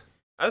Olympics.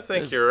 I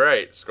think you're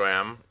right,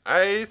 Squam.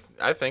 I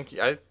think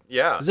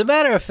yeah. As a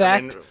matter of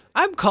fact, mean,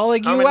 I'm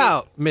calling how you many-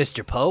 out,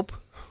 Mr. Pope.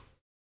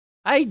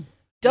 I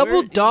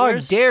double dog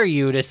where's- dare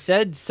you to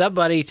send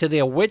somebody to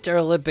the Winter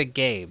Olympic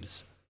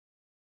Games.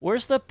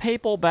 Where's the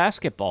papal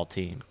basketball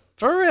team?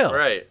 For real.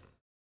 Right.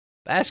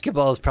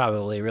 Basketball is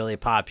probably really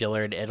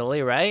popular in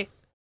Italy, right?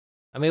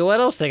 I mean, what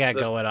else they got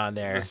The- going on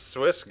there? The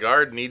Swiss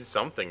Guard needs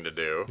something to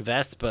do.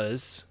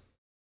 Vespas.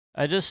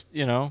 I just,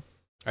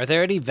 Are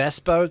there any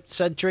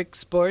Vespa-centric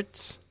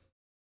sports?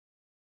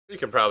 You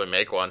can probably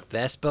make one.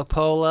 Vespa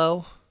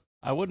polo?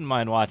 I wouldn't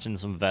mind watching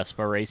some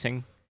Vespa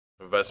racing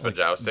Vespa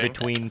jousting.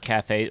 between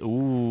cafes.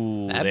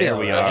 Ooh, That'd be there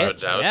we alright. are. Vespa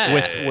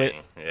jousting. With-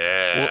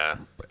 yeah.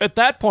 At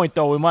that point,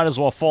 though, we might as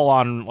well full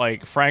on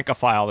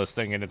Francophile this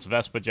thing, and it's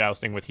Vespa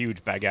jousting with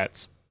huge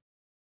baguettes.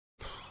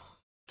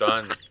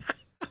 Done.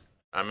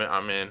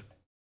 I'm in.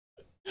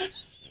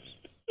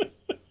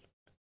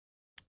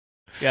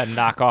 Yeah,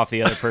 knock off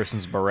the other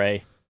person's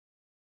beret.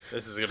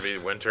 This is gonna be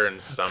winter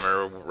and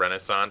summer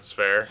Renaissance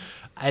fair.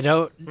 I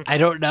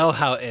don't know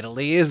how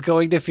Italy is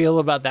going to feel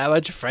about that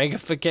much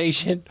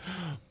Frankification,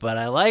 but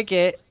I like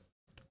it.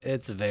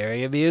 It's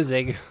very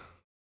amusing.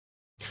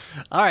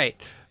 All right.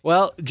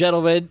 Well,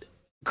 gentlemen,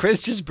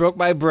 Chris just broke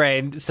my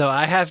brain, so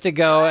I have to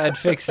go and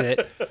fix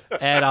it,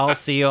 and I'll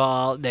see you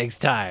all next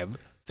time.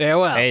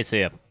 Farewell. Hey,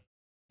 see ya.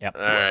 Yep.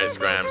 All right,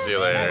 Scram. See you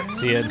later.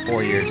 See you in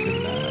 4 years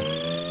in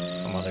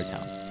some other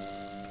town.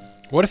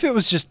 What if it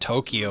was just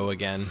Tokyo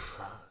again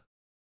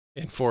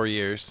in 4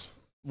 years?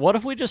 What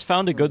if we just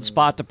found a good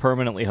spot to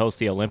permanently host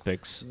the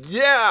Olympics?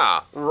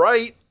 Yeah,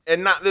 right.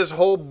 And not this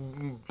whole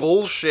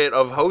bullshit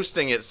of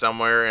hosting it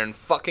somewhere and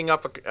fucking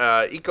up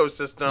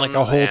ecosystems, Like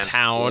a whole and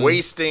town.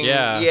 wasting.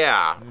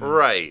 Yeah,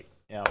 right.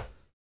 Yeah.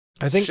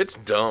 I think Shit's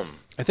dumb.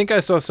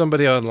 I saw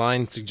somebody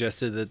online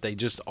suggested that they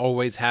just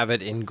always have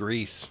it in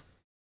Greece.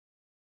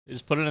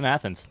 Just put it in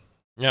Athens.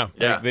 Yeah.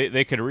 Yeah. Like,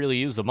 they could really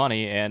use the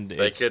money, and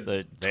They it's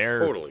could their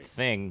totally.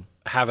 thing.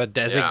 Have a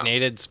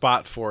designated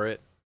spot for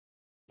it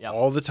Yep.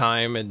 all the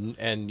time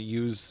and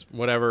use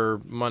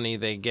whatever money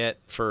they get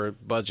for a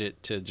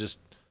budget to just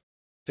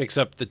fix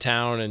up the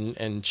town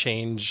and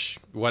change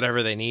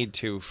whatever they need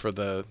to for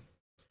the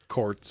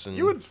courts and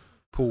You would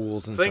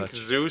pools and think such.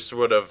 Zeus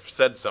would have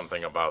said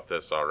something about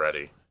this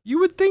already. You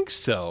would think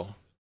so.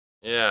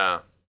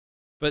 Yeah.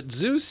 But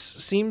Zeus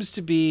seems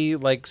to be,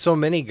 like so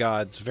many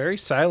gods, very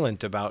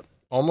silent about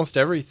almost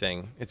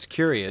everything. It's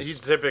curious. He's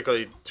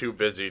typically too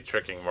busy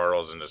tricking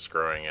mortals into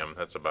screwing him.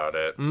 That's about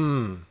it.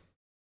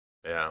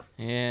 Yeah.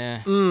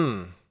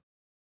 Yeah.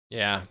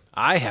 Yeah,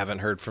 I haven't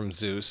heard from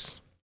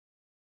Zeus.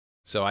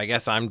 So I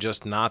guess I'm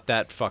just not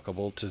that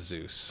fuckable to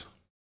Zeus.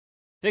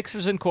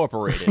 Fixers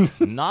Incorporated.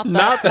 Not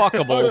that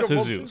fuckable to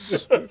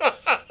Zeus.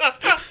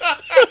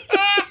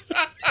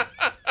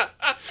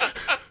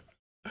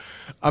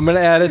 I'm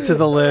gonna add it to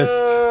the list.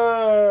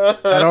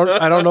 I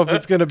don't know if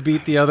it's gonna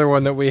beat the other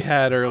one that we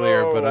had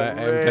earlier, but I am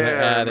gonna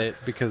add it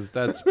because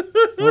that's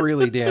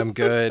really damn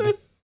good.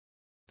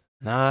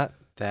 Not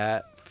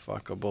that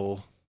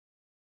fuckable.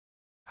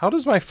 How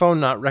does my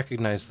phone not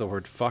recognize the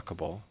word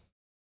fuckable?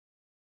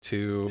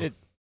 To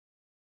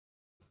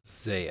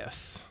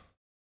Zeus.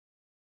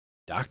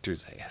 Dr.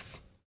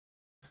 Zeus.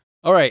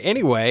 All right,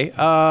 anyway,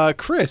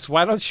 Chris,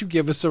 why don't you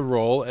give us a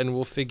roll and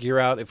we'll figure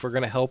out if we're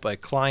going to help a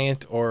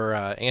client or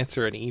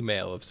answer an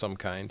email of some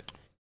kind.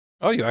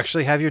 Oh, you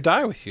actually have your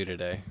die with you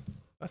today.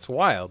 That's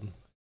wild.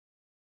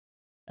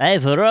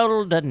 I've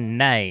rolled a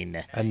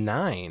 9. A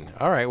 9.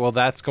 All right, well,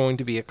 that's going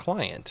to be a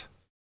client.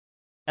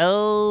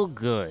 Oh,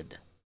 good.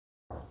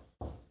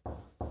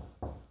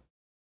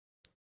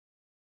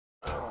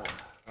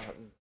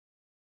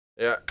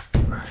 Yeah.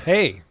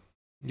 Hey,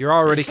 you're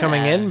already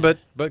coming in, but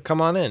come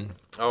on in.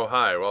 Oh,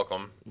 hi.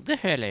 Welcome.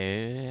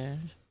 Hello.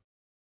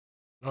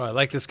 Oh, I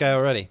like this guy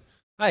already.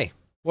 Hi,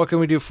 what can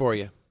we do for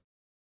you?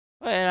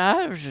 Well,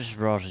 I've just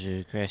brought you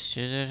a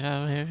question that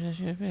I'll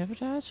have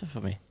to answer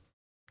for me.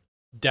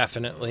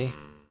 Definitely.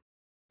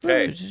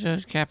 Okay. Well,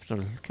 it's,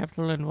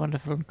 capital and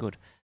wonderful and good.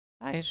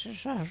 I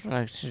just I'd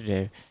like to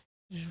know,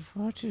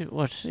 what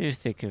do you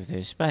think of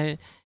this?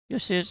 You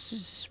see,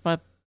 it's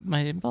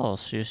my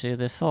boss, you see,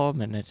 the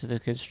foreman at the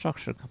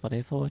construction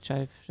company for which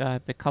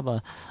I've become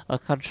a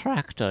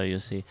contractor, you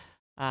see.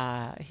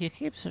 He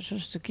keeps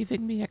just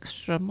giving me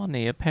extra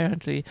money,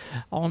 apparently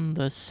on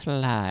the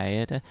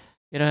sly.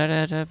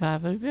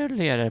 I'm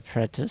barely an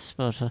apprentice,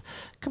 but a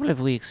couple of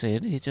weeks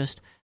in,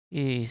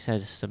 he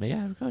says to me,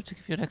 I'm going to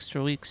give you an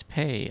extra week's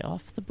pay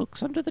off the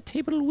books under the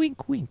table,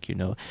 wink, wink, you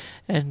know.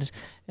 And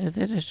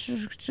then it's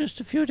just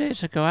a few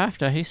days ago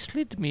after, he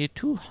slid me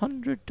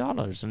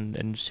 $200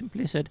 and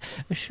simply said,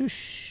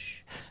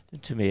 shush,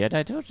 to me. And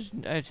I don't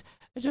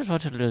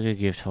want to look a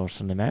gift horse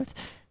in the mouth.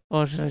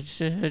 But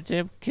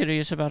I'm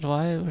curious about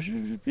why I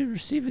should be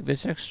receiving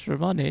this extra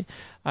money.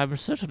 I'm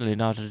certainly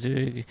not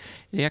doing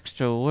the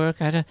extra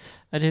work. I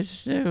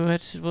don't know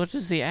what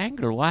is the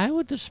angle. Why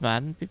would this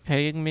man be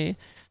paying me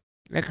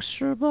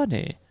extra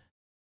money?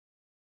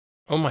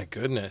 Oh my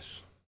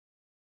goodness.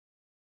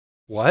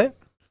 What?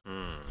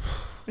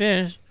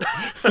 Yes.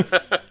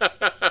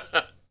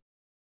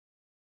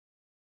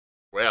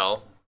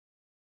 Well,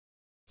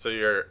 so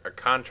you're a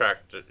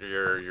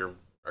contractor.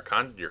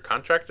 You're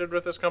contracted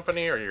with this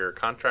company, or you're a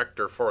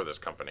contractor for this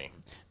company?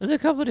 The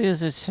company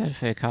is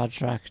itself a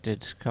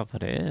contracted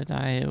company, and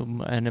I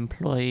am an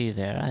employee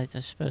there. I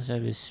suppose I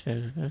was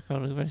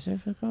calling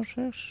myself a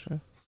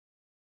contractor.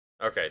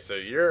 Okay, so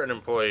you're an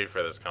employee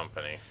for this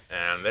company,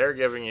 and they're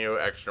giving you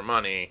extra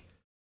money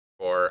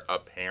for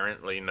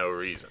apparently no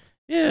reason.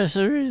 Yes,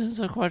 the reasons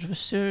are quite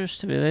mysterious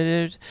to me.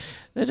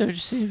 They don't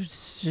seem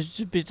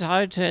to be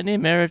tied to any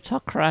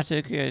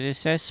meritocratic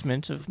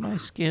assessment of my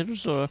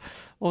skills or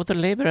the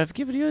labor I've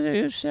given you.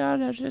 I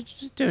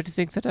don't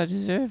think that I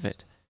deserve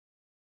it.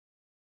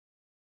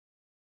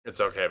 It's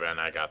okay, Ben.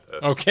 I got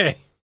this. Okay.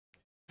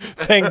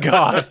 Thank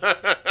God.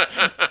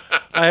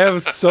 I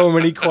have so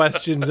many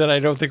questions and I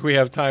don't think we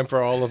have time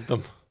for all of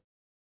them.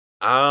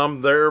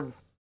 They're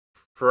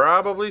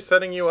probably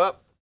setting you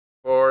up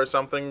for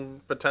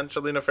something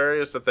potentially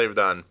nefarious that they've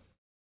done.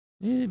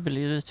 You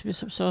believe there to be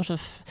some sort of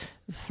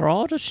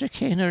fraud or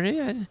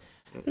chicanery?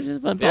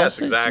 My boss Yes,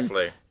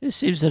 exactly. He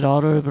seems an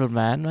honourable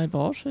man, my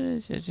boss.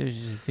 I don't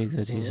think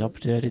that he's up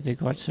to anything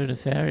quite so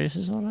nefarious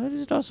as all that.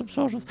 He's not some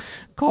sort of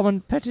common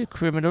petty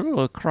criminal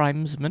or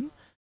crimesman.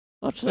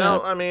 But,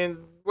 Well, I mean,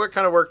 what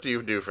kind of work do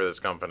you do for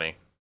this company?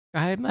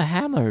 I'm a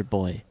hammer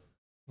boy.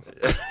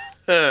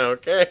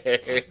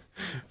 Okay.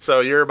 So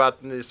you're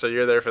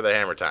there for the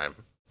hammer time.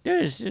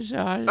 Yes, yes,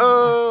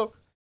 Oh,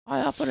 I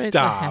operate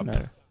Stop. the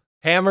hammer.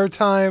 Hammer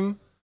time.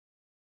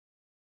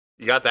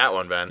 you got that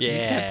one, Ben. You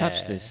can't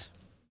touch this.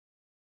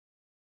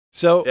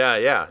 So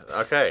Yeah.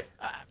 Okay.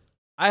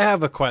 I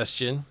have a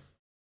question.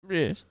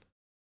 Yes.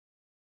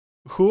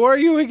 Who are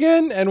you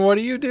again, and what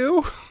do you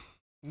do?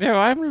 No,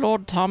 I'm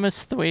Lord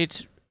Thomas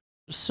Thwaite,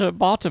 Sir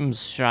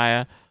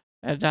Bottomshire,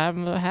 and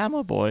I'm the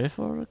hammer boy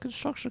for a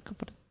construction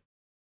company.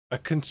 A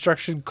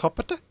construction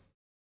carpenter?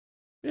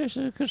 Yes,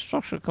 a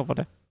construction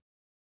company.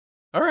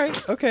 All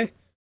right, okay,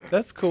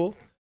 that's cool.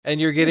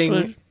 And you're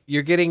Yes,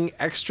 getting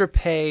extra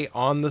pay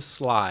on the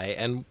sly.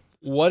 And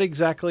what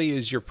exactly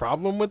is your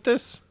problem with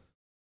this?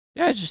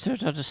 Yeah, I just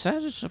don't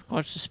understand it. I'm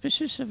quite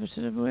suspicious of it,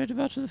 and I'm worried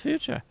about the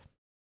future.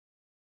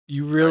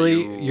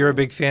 You're a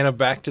big fan of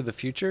Back to the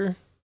Future?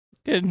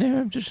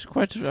 No,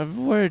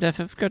 I'm worried.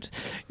 I've got,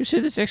 you see,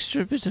 this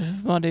extra bit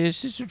of money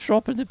is just a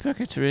drop in the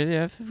bucket, really.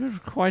 I've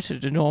got quite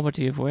an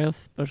enormity of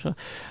wealth, but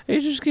he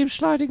just keeps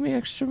sliding me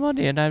extra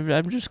money, and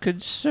I'm just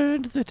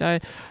concerned that I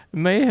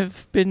may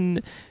have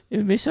been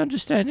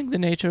misunderstanding the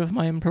nature of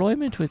my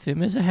employment with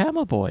him as a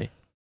hammer boy.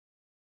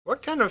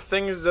 What kind of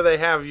things do they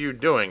have you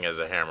doing as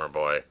a hammer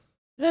boy?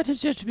 That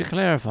is yet to be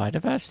clarified.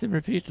 I've asked them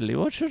repeatedly,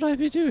 what should I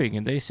be doing?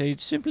 And they say,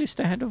 simply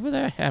stand over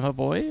there, hammer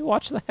boy,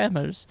 watch the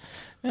hammers.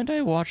 And I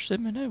watch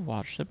them,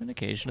 and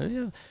occasionally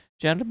a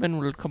gentleman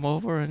will come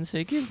over and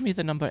say, give me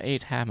the number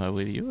 8 hammer,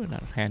 will you? And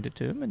I'll hand it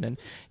to him, and then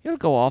he'll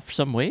go off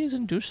some ways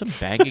and do some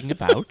banging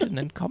about, and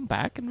then come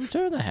back and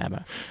return the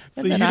hammer.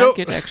 And So then you I'll don't-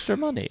 get extra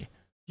money.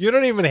 You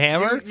don't even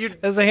hammer? You-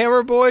 As a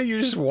hammer boy, you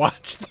just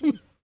watch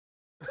them?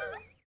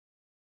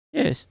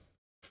 Yes.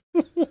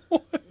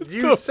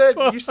 You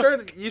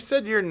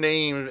said your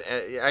name.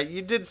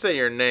 You did say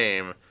your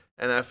name,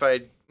 and if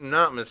I'm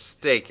not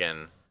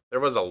mistaken, there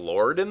was a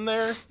lord in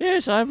there.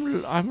 Yes,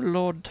 I'm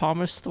Lord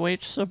Thomas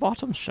Thwaite, Sir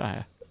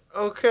Bottomshire.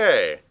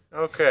 Okay.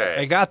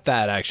 I got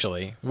that,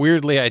 actually.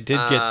 Weirdly, I did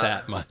get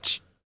that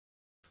much.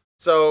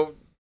 So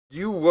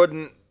you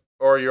wouldn't,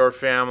 or your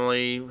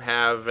family,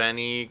 have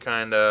any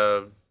kind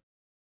of,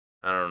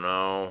 I don't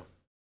know,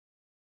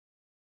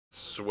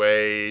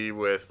 sway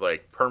with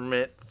like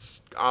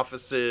permits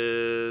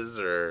offices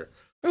or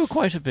Oh,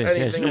 quite a bit,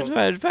 yes. Anything-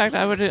 In fact,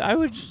 I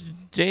would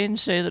Jane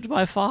say that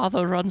my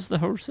father runs the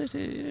whole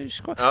city. He's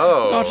quite,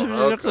 Oh,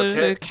 got the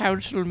okay.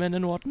 councilmen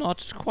and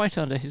whatnot quite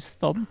under his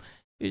thumb.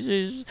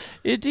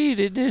 Indeed,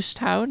 in this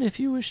town, if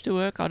you wish to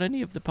work on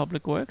any of the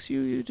public works,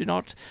 you do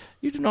not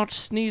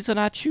sneeze an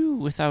at you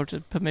without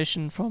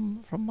permission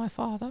from my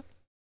father.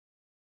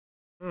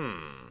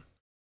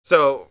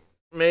 So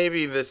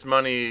maybe this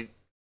money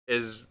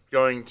is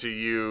going to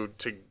you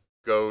to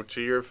go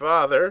to your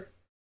father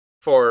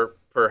for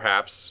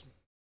perhaps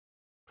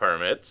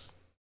permits,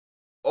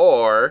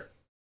 or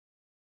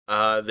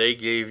they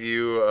gave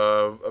you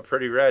a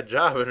pretty rad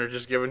job and are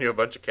just giving you a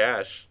bunch of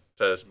cash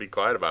to be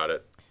quiet about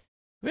it.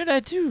 Well,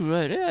 I do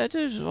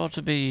want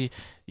to be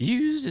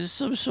used as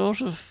some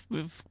sort of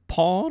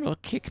pawn or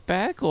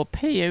kickback or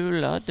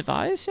payola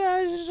device.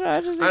 I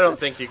don't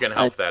think you can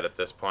help that at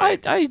this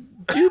point. I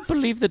do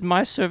believe that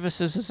my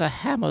services as a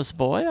hammer's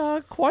boy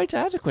are quite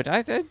adequate.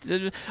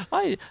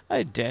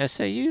 I dare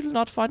say you'll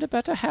not find a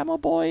better hammer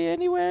boy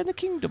anywhere in the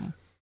kingdom.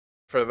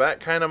 For that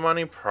kind of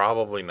money,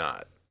 probably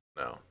not.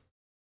 No.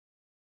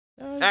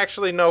 Uh,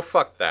 Actually, no,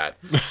 fuck that.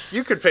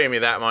 You could pay me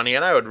that money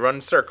and I would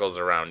run circles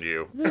around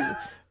you.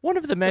 One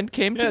of the men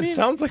came Yeah, to it me.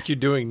 sounds like you're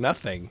doing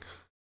nothing.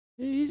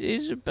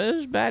 His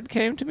man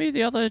came to me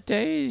the other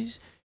day.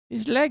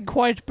 His leg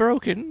quite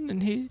broken,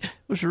 and he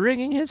was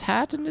wringing his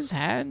hat in his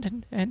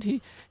hand, and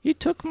he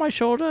took my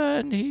shoulder,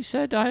 and he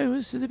said I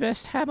was the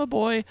best hammer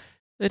boy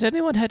that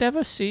anyone had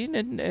ever seen,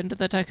 and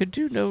that I could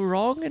do no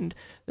wrong, and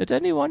that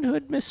anyone who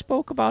had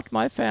misspoke about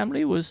my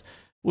family was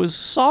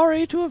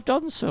sorry to have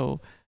done so.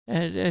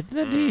 And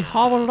then he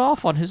hobbled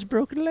off on his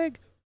broken leg.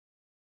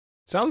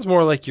 Sounds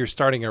more like you're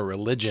starting a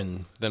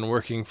religion than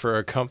working for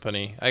a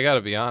company. I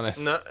gotta be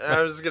honest. No,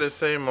 I was gonna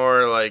say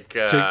more like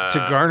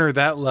to garner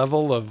that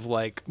level of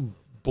like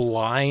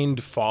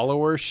blind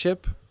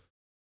followership,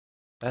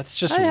 that's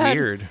just I had-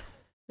 weird.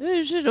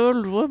 There's an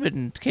old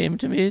woman came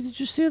to me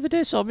just the other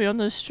day, saw me on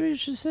the street.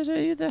 She said,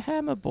 "Are you the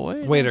hammer boy?"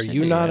 And Wait, I are said,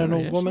 you not an "Yeah,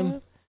 old yes, woman? I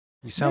am."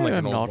 You sound like No,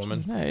 an I'm old not.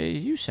 woman. No,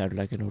 you sound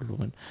like an old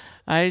woman.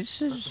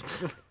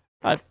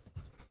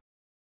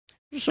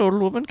 This old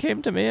woman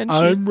came to me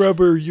and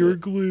rubber, you're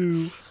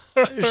glue.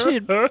 she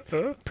had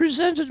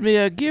presented me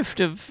a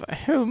gift of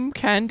home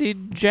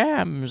candied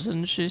jams,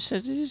 and she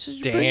said,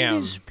 "Bring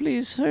Damn. these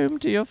please home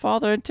to your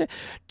father and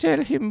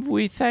tell him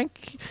we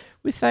thank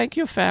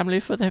your family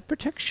for their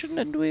protection,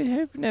 and we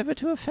hope never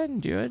to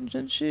offend you." And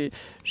then she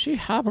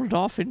hobbled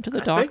off into the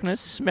I think-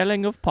 darkness,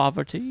 smelling of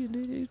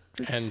poverty.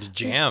 And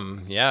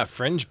jam, yeah,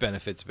 fringe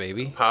benefits,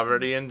 baby.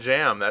 poverty and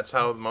jam. That's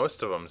how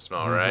most of them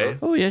smell, right?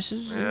 Oh yes,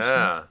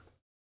 Yeah.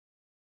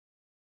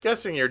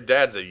 Guessing your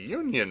dad's a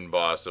union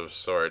boss of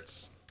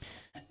sorts.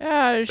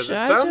 'Cause it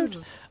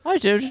sounds. I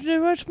don't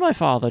know what my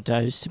father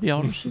does, to be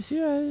honest with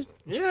you.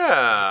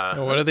 Yeah.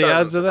 What are the doesn't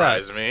odds of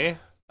that? surprise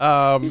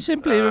me. He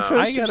simply refers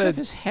I to gotta- himself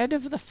as head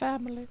of the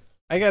family.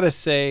 I gotta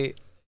say,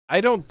 I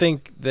don't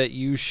think that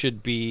you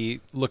should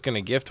be looking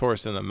a gift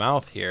horse in the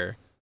mouth here.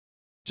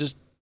 Just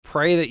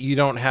pray that you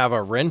don't have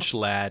a wrench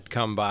lad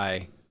come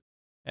by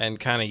and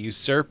kind of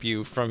usurp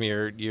you from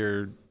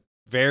your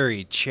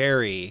very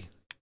cherry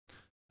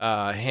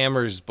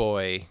Hammers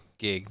boy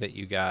gig that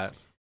you got.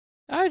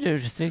 I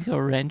don't think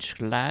a wrench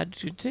lad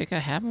could take a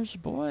hammers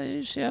boy.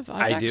 You see, I've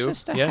I do,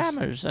 access to yes.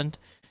 hammers, and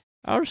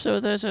also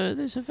there's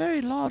a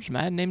very large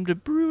man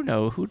named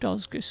Bruno who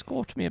does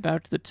escort me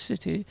about the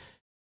city.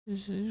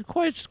 He's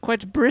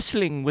quite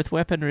bristling with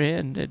weaponry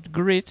and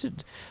grit,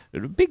 and a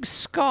big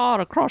scar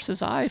across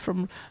his eye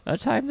from a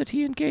time that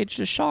he engaged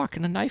a shark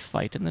in a knife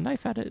fight, and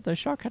the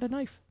shark had a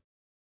knife.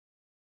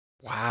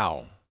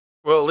 Wow.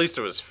 Well, at least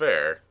it was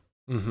fair.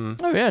 Mm-hmm.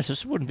 Oh yes,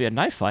 this wouldn't be a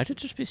knife fight; it'd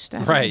just be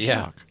stabbing Right, the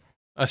yeah. shark.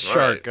 A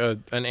shark,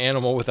 an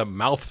animal with a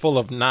mouthful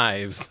of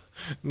knives,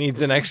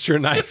 needs an extra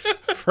knife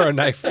for a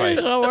knife fight.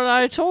 So when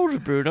I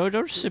told Bruno,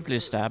 don't simply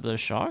stab the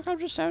shark. I'm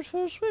just out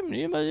for a swim.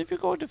 If you're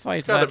going to fight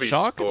It's got to that be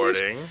shark, at least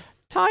sporting.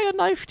 tie a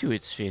knife to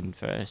its fin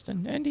first.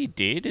 And he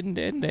did, and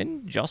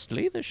then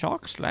justly the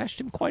shark slashed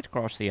him quite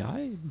across the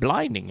eye,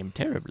 blinding him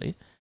terribly.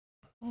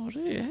 What are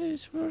you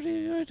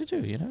going to do?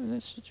 You know,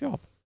 that's the job.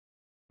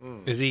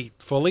 Is he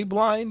fully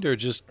blind or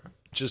just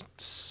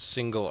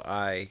single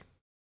eye?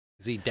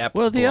 Is he depth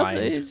Well, the blind?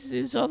 other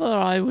his other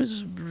eye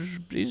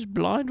is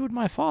blind when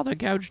my father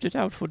gouged it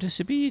out for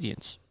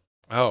disobedience.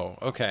 Oh,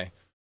 okay.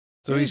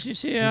 So Yes, he's you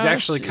see, he's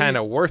actually kind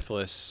of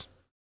worthless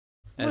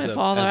as My a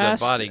father as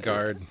asked- a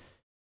bodyguard.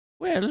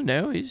 Well,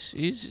 no,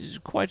 he's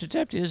quite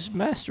adept. He has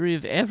mastery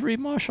of every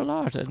martial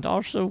art, and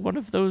also one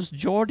of those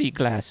Geordie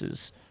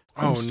glasses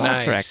from Oh,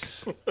 Star Trek.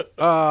 nice.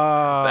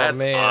 Oh, That's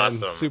man,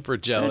 awesome. super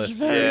jealous.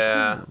 That's very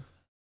Yeah. cool.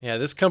 Yeah,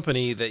 this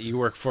company that you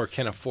work for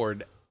can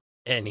afford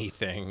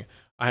anything.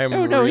 I am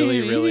Oh no,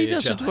 really he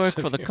doesn't jealous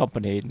work for of the you.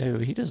 company. No,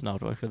 he does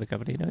not work for the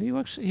company. No, he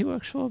works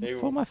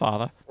for my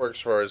father. Works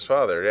for his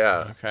father.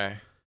 Yeah. Okay.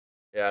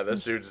 Yeah.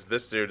 This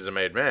dude's a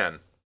made man.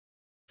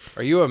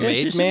 Are you a Yes,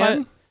 you made see,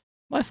 man?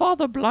 My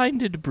father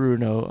blinded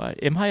Bruno.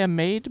 Am I a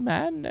made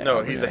man?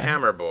 No, he's a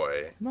hammer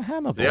boy. I'm a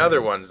hammer boy. The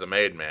other one's a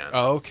made man.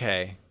 Oh,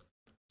 okay.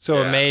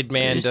 So Yeah. a made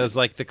man Yes. does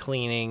like the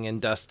cleaning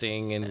and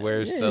dusting and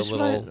wears the Yes,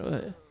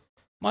 little.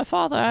 my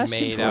father asked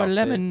him maid for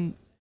outfit.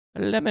 a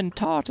lemon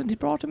tart, and he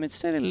brought him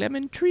instead a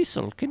lemon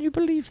treacle. Can you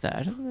believe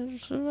that? And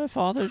so my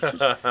father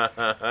just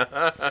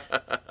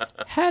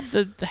had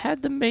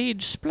the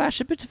maid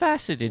splash a bit of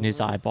acid in his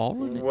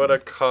eyeball and What a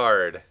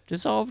card.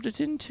 dissolved it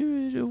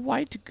into a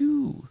white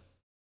goo.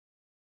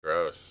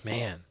 Gross.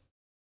 Man.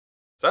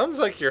 Sounds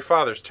like your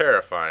father's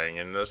terrifying,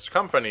 and this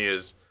company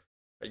is.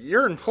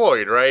 You're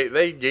employed, right?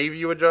 They gave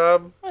you a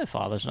job? My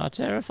father's not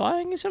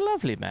terrifying. He's a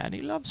lovely man.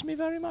 He loves me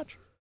very much.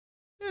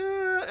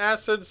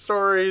 Acid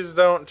stories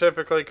don't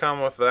typically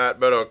come with that,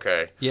 but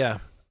okay. Yeah.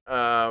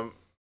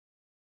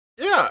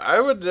 Yeah, I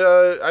would.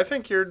 I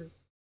think you're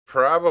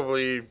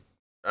probably.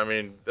 I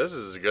mean, this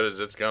is as good as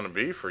it's gonna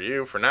be for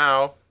you for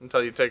now,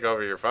 until you take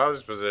over your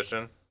father's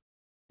position.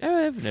 I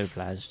have no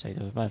plans to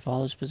take over my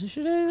father's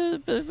position.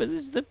 But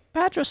the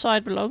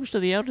patricide belongs to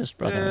the eldest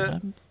brother. Yeah.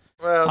 I'm-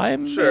 Well,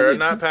 I'm sure, really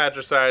not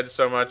patricide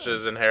so much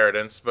as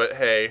inheritance, but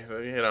hey,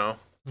 you know,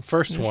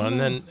 First one,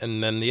 and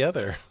then the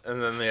other.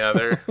 and then the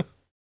other.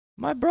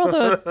 My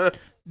brother,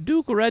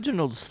 Duke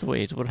Reginald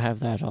Thwaite, would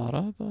have that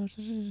honor, but...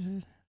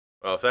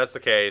 Well, if that's the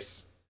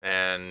case,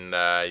 and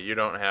you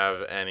don't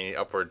have any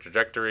upward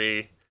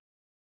trajectory,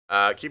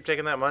 keep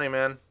taking that money,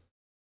 man.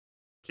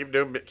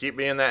 Keep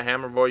being that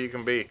hammer boy you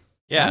can be.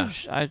 Yeah.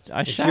 I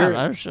If shall. you're-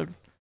 I shall.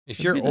 If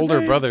It'd your be the older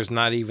very- brother's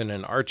not even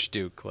an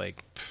archduke,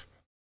 like,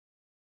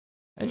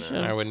 I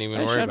shall. I wouldn't even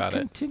I worry shall about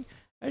it.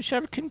 I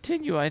shall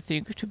continue, I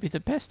think, to be the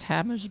best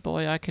hammers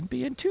boy I can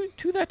be, and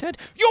to that end...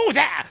 You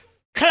there,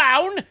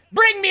 clown!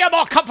 Bring me a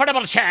more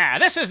comfortable chair!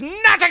 This is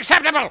not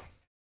acceptable!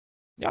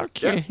 I'll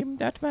kill him.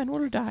 That man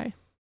will die.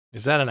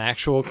 Is that an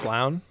actual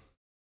clown?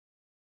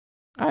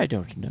 I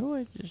don't know.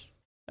 I just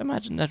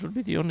imagine that would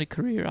be the only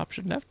career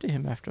option left to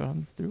him after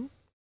I'm through.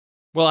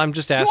 Well, I'm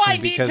just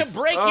asking because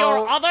break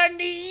your other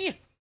knee?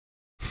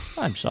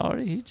 I'm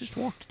sorry. He just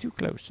walked too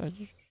close. I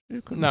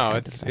couldn't no, handle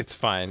it's that. it's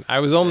fine. I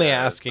was only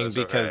Yeah, asking it's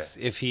okay. because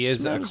if he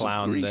is a Smells of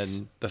clown, grease.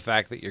 then the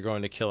fact that you're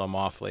going to kill him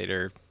off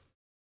later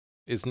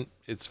isn't.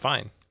 It's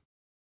fine.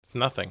 It's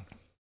nothing.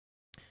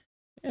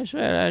 Yes,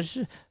 well,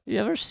 you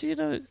ever seen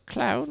a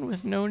clown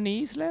with no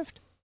knees left?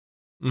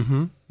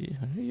 Mm-hmm. Yeah,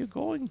 you're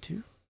going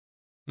to.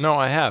 No,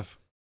 I have.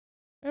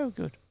 Oh,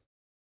 good.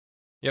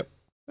 Yep.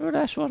 Oh,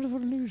 that's wonderful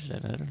news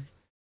then.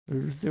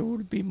 There will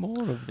be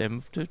more of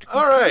them.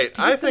 All right,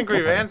 to I get think them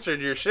we've covered.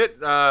 answered your shit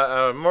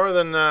more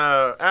than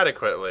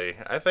adequately.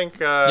 I think.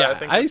 Yeah, I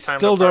think I it's time to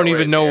still part don't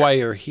even ways know here. why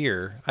you're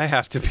here. I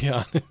have to be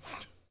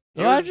honest.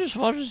 No, I just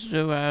wanted to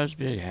know I was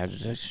being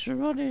handed extra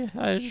money.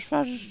 I just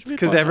wanted to be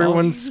Because part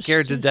everyone's of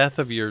scared to this- death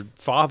of your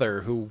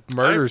father who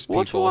murders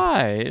What? people.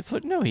 Why?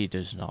 No, he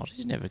does not.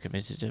 He's never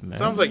committed to murder.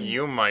 Sounds like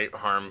you might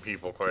harm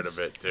people quite a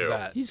bit too.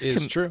 That He's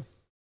is true.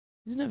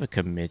 He's never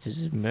committed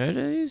to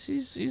murder.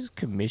 He's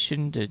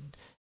commissioned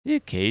the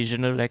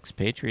occasional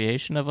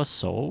expatriation of a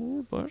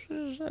soul, but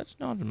that's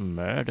not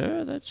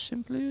murder. That's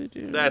simply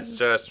That's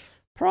just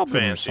problem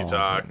fancy solving.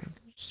 talk.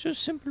 It's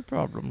just simple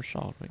problem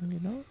solving, you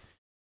know.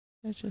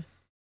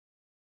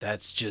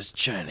 That's just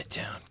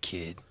Chinatown,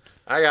 kid.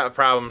 I got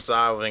problem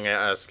solving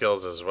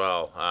skills as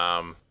well.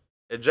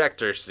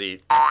 Ejector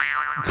seat.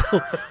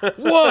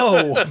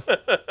 Whoa!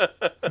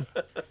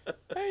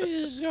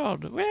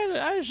 Well,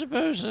 I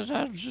suppose that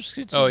I'll just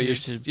continue Oh, your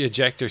to...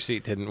 ejector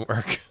seat didn't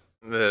work.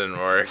 Didn't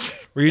work.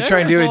 Were you Yeah,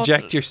 trying I to thought-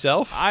 eject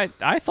yourself? I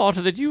thought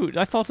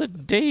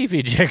that Dave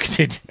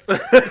ejected.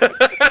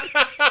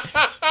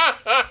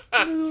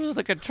 It was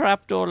like a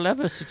trapdoor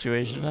lever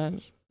situation.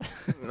 I'm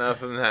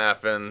Nothing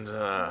happened.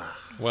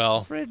 Well,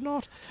 afraid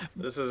not.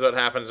 This is what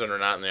happens when we're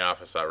not in the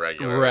office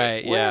regularly.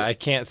 right, yeah. Well- I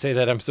can't say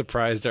that I'm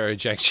surprised our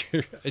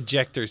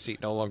ejector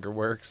seat no longer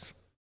works.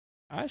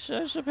 I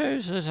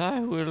suppose that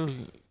I will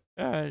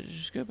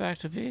just go back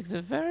to being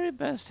the very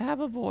best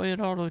hammer boy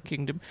in all of the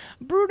kingdom.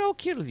 Bruno,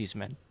 kill these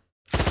men.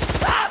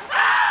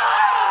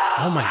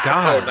 Oh my Oh,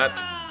 god.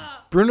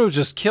 not. Bruno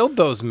just killed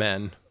those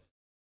men.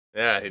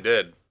 Yeah, he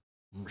did.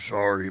 I'm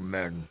sorry,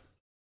 men.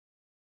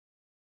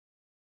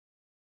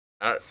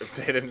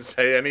 They didn't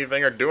say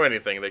anything or do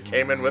anything. They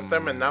came in with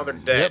them, and now they're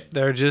dead. Yep,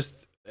 they're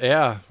just,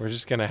 yeah, we're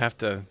just going to have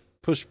to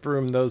push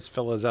broom those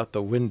fellas out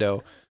the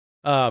window.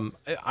 I'm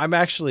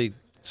actually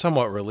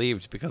somewhat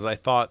relieved because I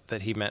thought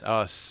that he meant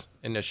us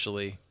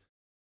initially,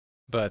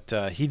 but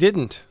he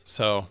didn't.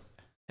 So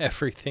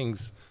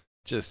everything's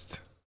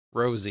just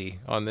rosy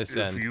on this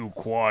end. you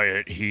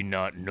quiet, he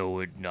not know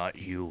it, not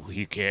you.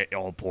 He can't.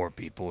 All poor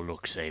people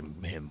look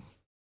same him.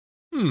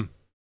 Hmm.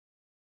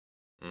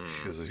 Mm.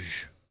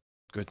 Shush.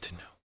 Good to know.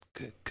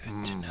 Good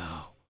to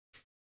know.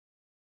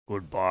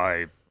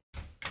 Goodbye.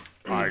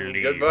 I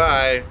leave.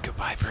 Goodbye.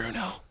 Goodbye,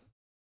 Bruno.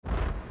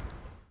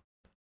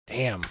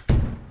 Damn.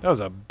 That was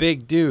a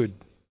big dude.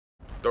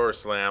 Door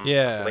slam.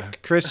 Yeah. Click.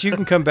 Chris, you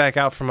can come back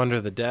out from under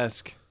the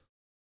desk.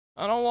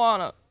 I don't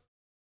wanna.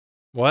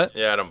 What?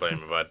 Yeah, I don't blame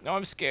you, bud. No,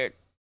 I'm scared.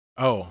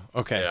 Oh,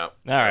 okay. Yeah. All right,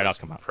 That I'll was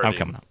come out. I'm pretty-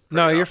 coming out.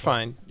 No, pretty you're awful.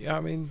 fine. Yeah,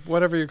 I mean,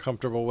 whatever you're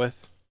comfortable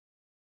with.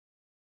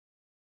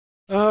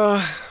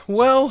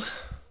 Well,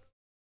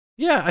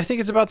 yeah, I think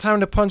it's about time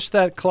to punch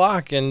that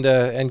clock and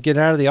get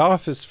out of the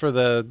office for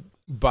the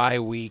bye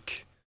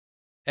week.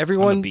 I'm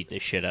Everyone. gonna beat the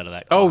shit out of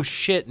that. Oh clock.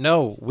 shit!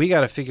 No, we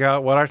got to figure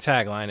out what our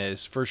tagline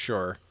is for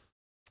sure.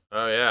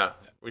 Oh, yeah.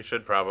 We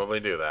should probably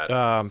do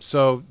that.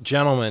 So,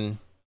 gentlemen,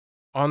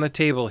 on the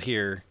table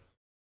here,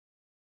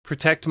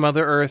 protect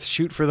Mother Earth,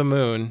 shoot for the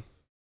moon.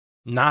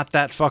 Not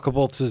that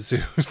fuckable to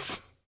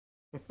Zeus.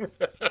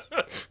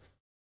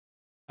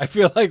 I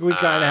feel like we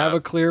kind of have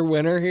a clear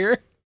winner here.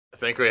 I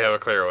think we have a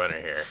clear winner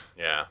here.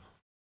 Yeah.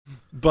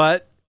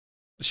 But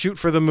shoot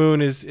for the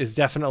moon is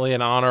definitely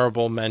an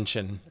honorable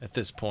mention at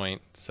this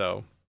point.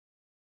 So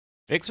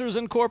Fixers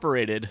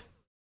Incorporated.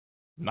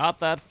 Not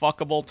that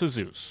fuckable to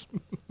Zeus.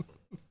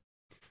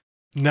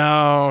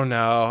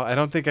 no, I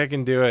don't think I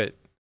can do it.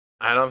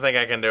 I don't think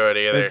I can do it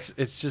either.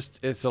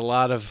 It's a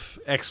lot of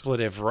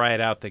expletive right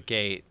out the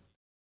gate,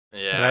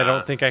 yeah. and I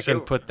don't think I can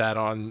Shoot. put that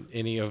on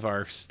any of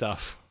our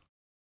stuff.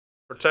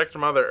 Protect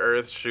Mother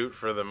Earth, shoot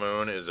for the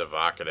moon is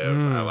evocative.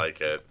 I like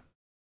it.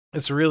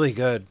 It's really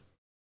good.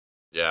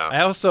 Yeah.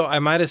 I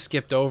might have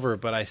skipped over,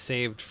 but I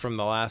saved from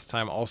the last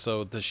time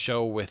also the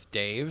show with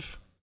Dave,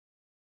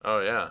 Oh,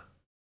 yeah.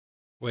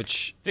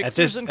 which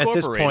Fixers at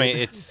this point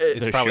Incorporated. it's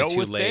The probably show too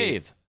with late.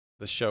 Dave.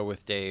 The show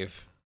with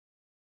Dave.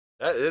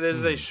 It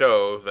is a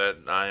show that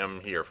I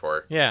am here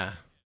for. Yeah.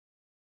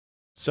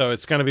 So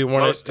it's gonna be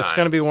Most it's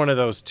gonna be times. one of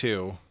those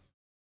two.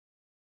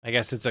 I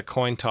guess it's a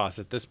coin toss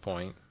at this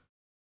point.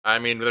 I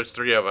mean, there's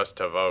 3 of us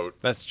to vote.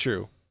 That's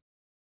true.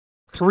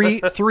 Three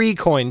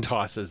coin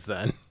tosses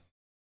then.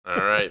 All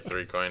right,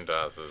 3 coin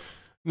tosses.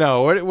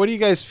 No, what are you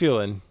guys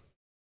feeling?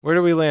 Where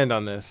do we land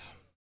on this?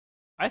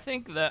 I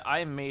think that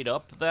I made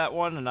up that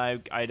one, and I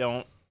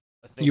don't.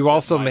 I think You that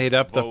also my made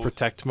up the vote-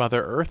 Protect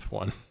Mother Earth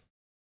one.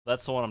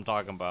 That's the one I'm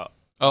talking about.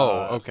 Oh,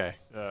 okay.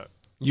 Uh,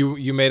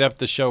 You made up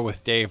the show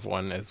with Dave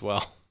one as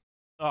well.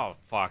 oh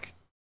fuck.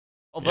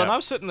 Well, then Yeah.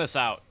 I'm sitting this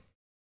out.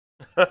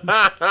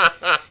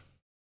 All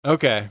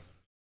Okay,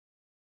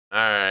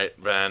 right,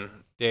 Ben.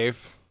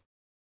 Dave.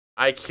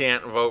 I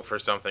can't vote for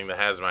something that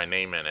has my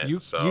name in it. You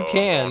so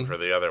can. I'm going for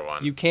the other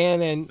one. You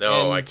can and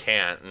No, and, I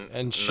can't.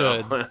 and No.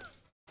 should.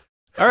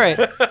 All right.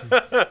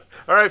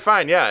 All right,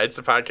 fine. Yeah, it's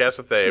a podcast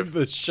with Dave.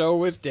 The show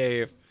with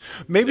Dave.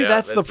 Maybe Yeah,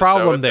 that's the it's the show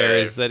problem with there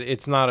Dave. is that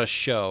it's not a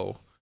show.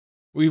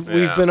 We've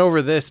Yeah. been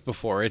over this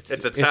before. It's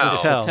It's a It's tell. a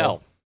It's a tell.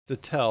 tell. It's a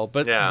tell.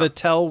 But Yeah. the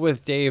tell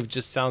with Dave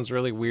just sounds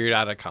really weird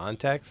out of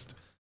context.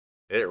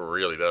 It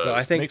really does. So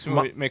I think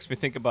Makes me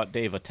think about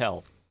Dave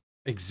Attell.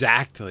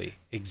 exactly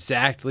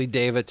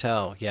Dave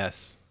Attell.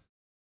 Yes.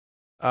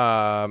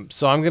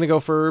 So I'm going to go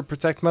for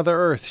Protect Mother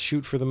Earth,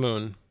 Shoot for the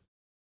Moon.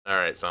 All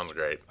right, sounds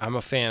great. I'm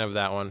a fan of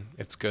that one.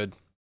 It's good.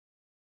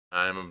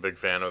 I'm a big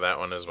fan of that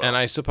one as well. And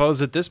I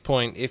suppose at this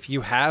point, if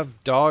you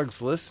have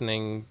dogs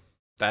listening,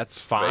 that's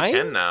fine? They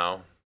can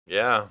now.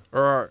 Yeah.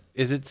 Or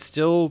is it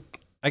still...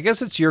 I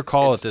guess it's your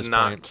call at this It's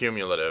not point.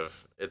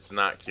 cumulative. It's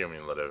not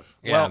cumulative.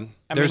 Yeah. Well,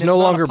 I There's mean, no it's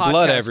not a longer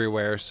blood podcast.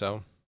 everywhere,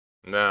 so...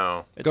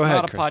 No. It's Go ahead,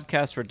 not a Chris.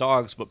 podcast for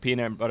dogs, but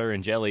peanut butter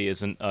and jelly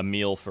isn't a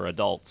meal for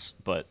adults.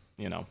 But,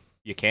 you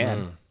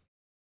can. Mm.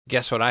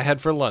 Guess what I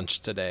had for lunch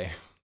today?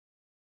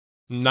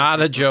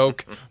 Not a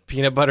joke.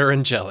 Peanut butter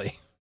and jelly.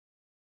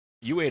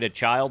 You ate a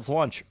child's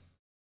lunch.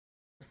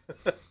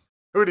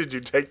 Who did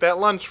you take that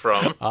lunch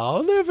from?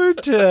 I'll never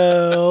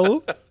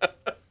tell.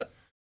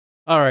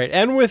 All right,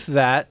 and with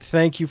that,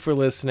 thank you for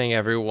listening,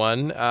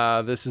 everyone.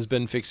 This has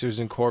been Fixers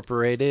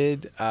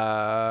Incorporated.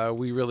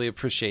 We really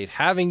appreciate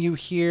having you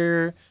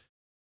here.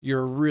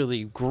 You're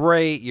really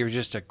great. You're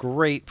just a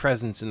great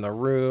presence in the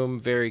room.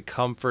 Very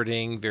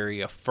comforting, very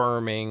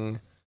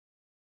affirming.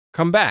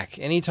 Come back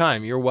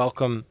anytime. You're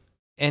welcome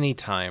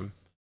anytime.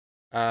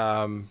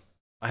 I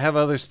have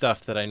other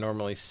stuff that I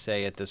normally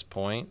say at this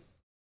point,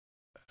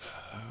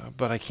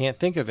 but I can't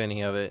think of any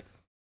of it.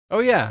 Oh,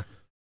 yeah.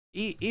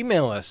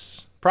 Email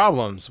us.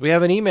 Problems. We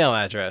have an email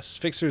address,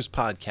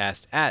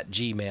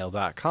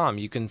 fixerspodcast@gmail.com.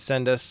 You can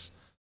send us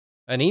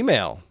an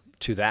email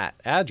to that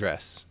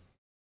address.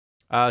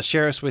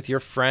 Share us with your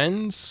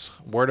friends.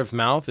 Word of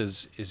mouth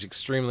is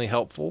extremely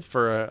helpful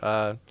for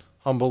a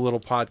humble little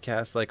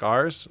podcast like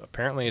ours.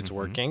 Apparently it's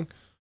working.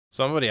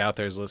 Somebody out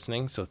there is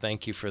listening, so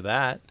thank you for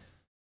that.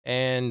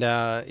 And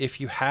if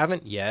you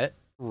haven't yet,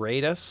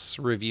 rate us,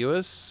 review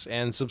us,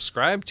 and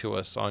subscribe to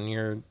us on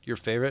your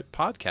favorite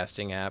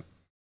podcasting app.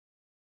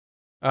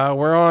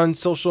 We're on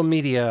social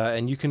media,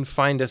 and you can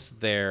find us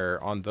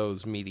there on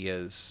those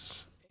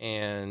medias.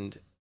 And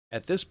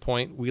at this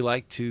point, we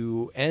like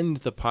to end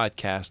the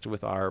podcast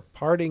with our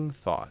parting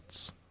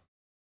thoughts.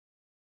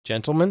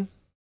 Gentlemen?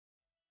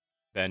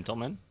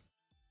 Gentlemen.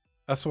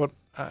 That's what...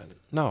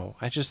 no,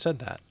 I just said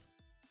that.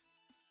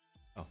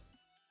 Oh.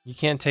 You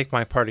can't take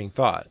my parting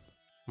thought.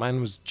 Mine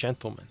was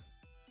gentlemen.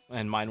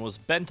 And mine was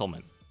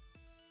Bentleman.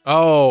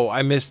 Oh,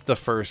 I missed the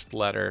first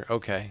letter.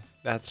 Okay,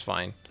 that's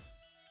fine.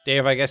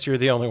 Dave, I guess you're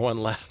the only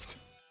one left.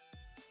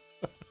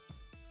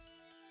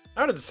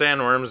 How did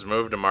sandworms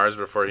move to Mars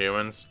before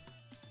humans?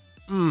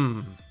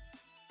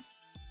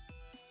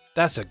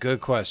 That's a good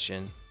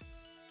question.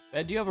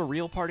 Ben, do you have a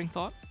real parting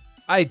thought?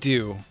 I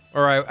do,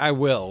 or I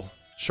will,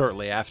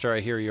 shortly after I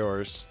hear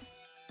yours.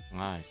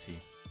 I see.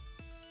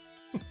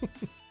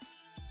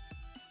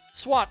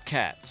 SWAT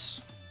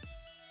cats.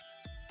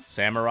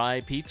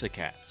 Samurai pizza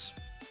cats.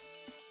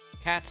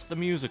 Cats the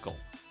musical.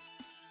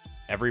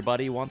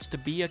 Everybody wants to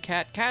be a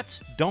cat.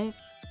 Cats don't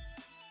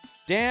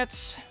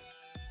dance.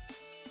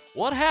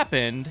 What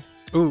happened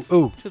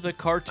Ooh. to the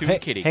cartoon Hey,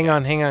 kitty hang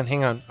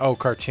cat? on. Oh,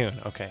 cartoon.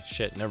 Okay,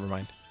 shit, never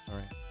mind. All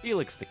right.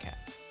 Felix the cat.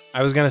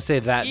 I was going to say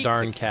that Eek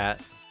darn the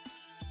cat,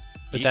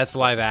 but Eek that's the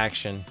live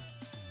action.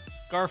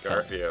 Garfield.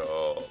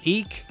 Garfield.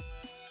 Eek?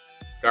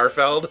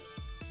 Garfeld?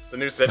 The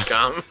new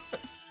sitcom.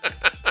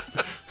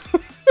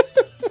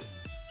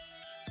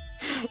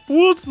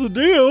 What's the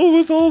deal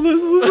with all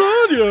this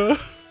lasagna?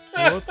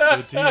 What's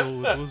the deal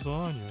with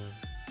lasagna?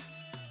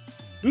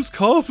 This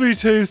coffee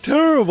tastes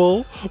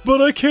terrible,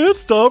 but I can't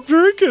stop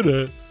drinking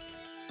it.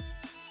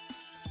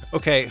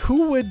 Okay,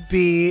 who would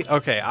be...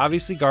 Okay,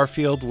 obviously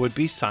Garfield would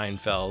be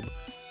Seinfeld.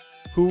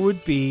 Who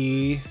would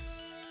be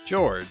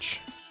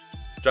George?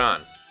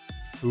 John.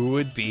 Who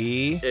would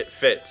be It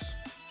fits.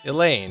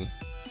 Elaine?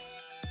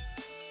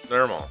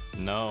 Normal.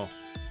 No.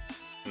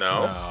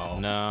 No?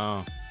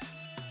 No.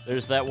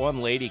 There's that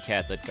one lady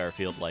cat that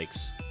Garfield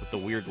likes with the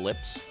weird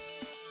lips.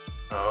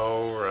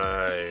 Oh,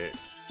 right.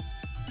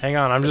 Hang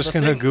on, I'm There's just a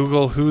going to thing-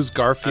 Google who's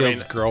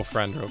Garfield's I mean-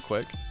 girlfriend real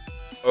quick.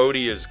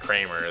 Odie is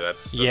Kramer.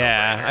 That's a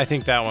Yeah, no-brainer. I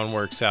think that one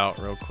works out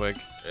real quick.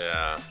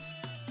 Yeah.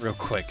 Real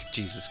quick.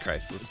 Jesus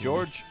Christ, listen.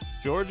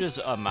 George is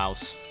a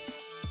mouse.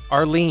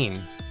 Arlene.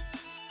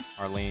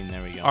 Arlene,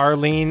 there we go.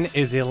 Arlene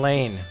is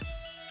Elaine.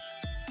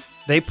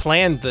 They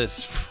planned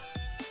this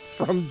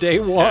from day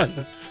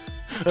one.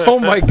 Oh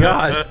my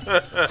god.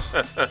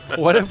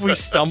 What have we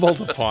stumbled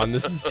upon?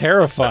 This is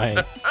terrifying.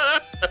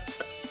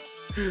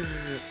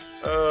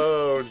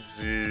 Oh,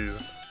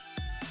 jeez.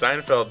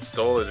 Seinfeld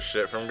stole his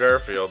shit from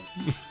Garfield.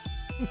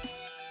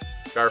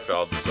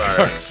 Garfield, sorry.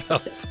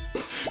 Garfield.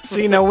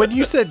 See, now when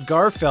you said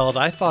Garfield,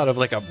 I thought of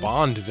like a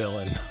Bond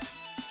villain.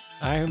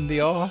 I am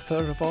the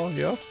author of all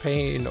your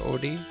pain,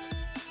 Odie.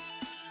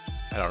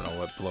 I don't know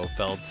what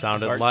Blofeld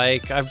sounded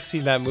like. I've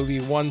seen that movie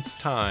once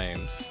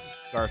times.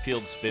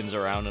 Garfield spins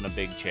around in a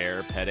big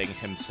chair, petting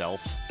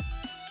himself.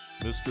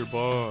 Mr.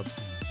 Bob.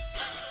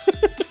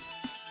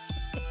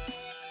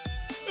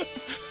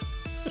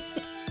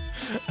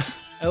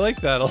 I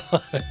like that a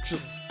lot,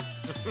 actually.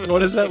 What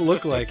does that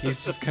look like?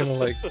 He's just kind of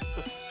like,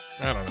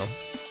 I don't know,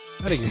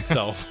 petting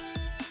himself.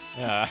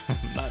 Yeah,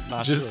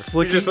 not Just sure.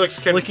 slicking, He just looks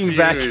slicking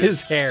back confused.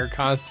 his hair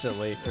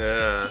constantly.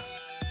 Yeah.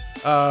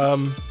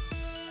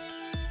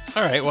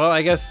 All right. Well,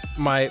 I guess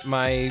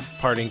my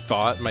parting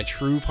thought, my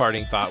true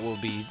parting thought, will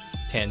be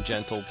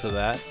tangential to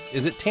that.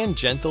 Is it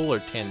tangential or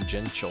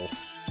tangential?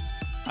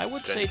 I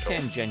would say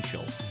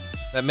tangential.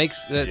 That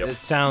makes that Yep. it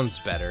sounds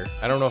better.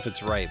 I don't know if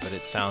it's right, but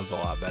it sounds a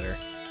lot better.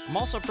 I'm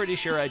also pretty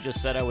sure I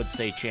just said I would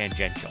say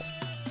tangential.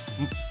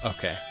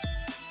 Okay.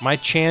 My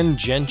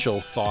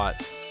tangential thought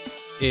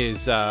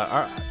is,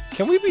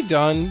 can we be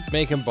done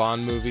making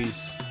Bond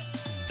movies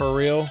for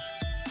real?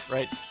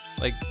 Right?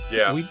 Like,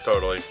 Yeah, we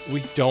totally.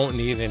 we don't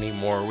need any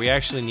more. We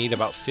actually need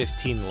about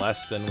 15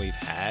 less than we've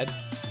had.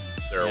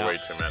 There are Yeah. way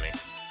too many.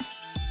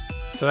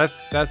 So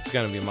that's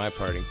gonna be my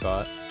parting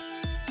thought.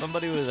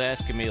 Somebody was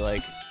asking me,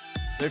 like,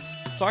 they're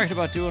talking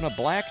about doing a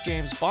black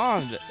James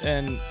Bond,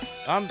 and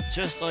I'm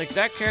just like,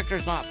 that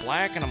character's not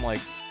black, and I'm like,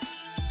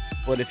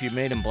 but if you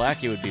made him black,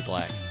 he would be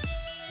black.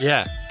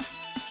 Yeah.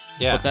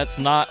 Yeah. But that's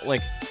not,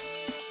 like,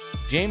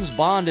 James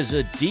Bond is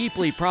a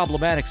deeply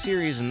problematic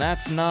series, and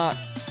that's not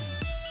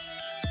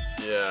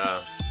Yeah,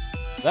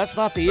 the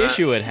That-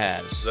 issue it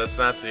has. that's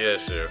not the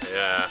issue.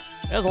 Yeah,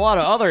 It has a lot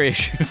of other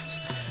issues.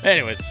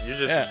 Anyways, you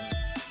just. yeah.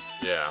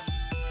 Yeah.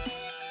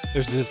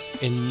 There's this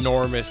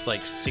enormous,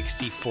 like,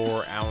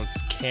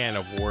 64-ounce can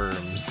of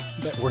worms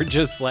that we're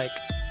just, like,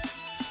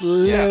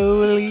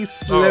 slowly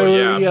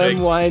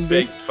unwinding.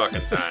 Big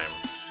fucking time.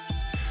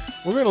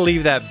 We're going to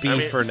leave that be I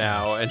mean- for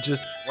now and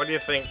just... What do you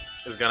think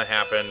is gonna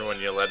happen when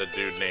you let a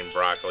dude named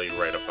Broccoli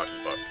write a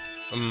fucking book?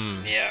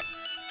 Yeah.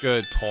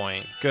 Good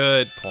point.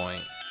 Good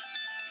point.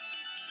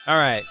 All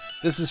right.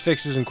 This is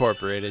Fixers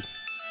Incorporated.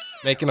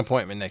 Make an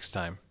appointment next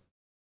time.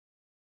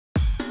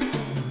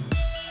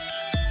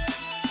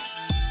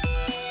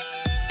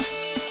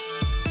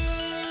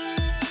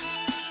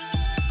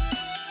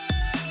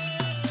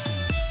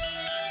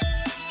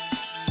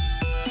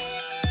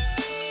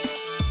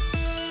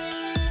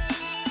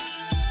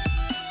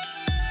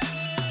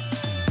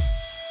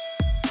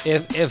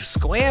 If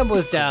Squam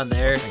was down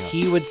there,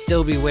 he would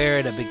still be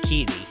wearing a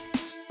bikini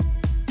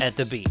at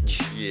the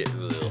beach. Yeah.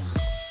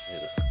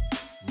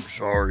 I'm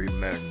sorry,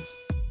 man.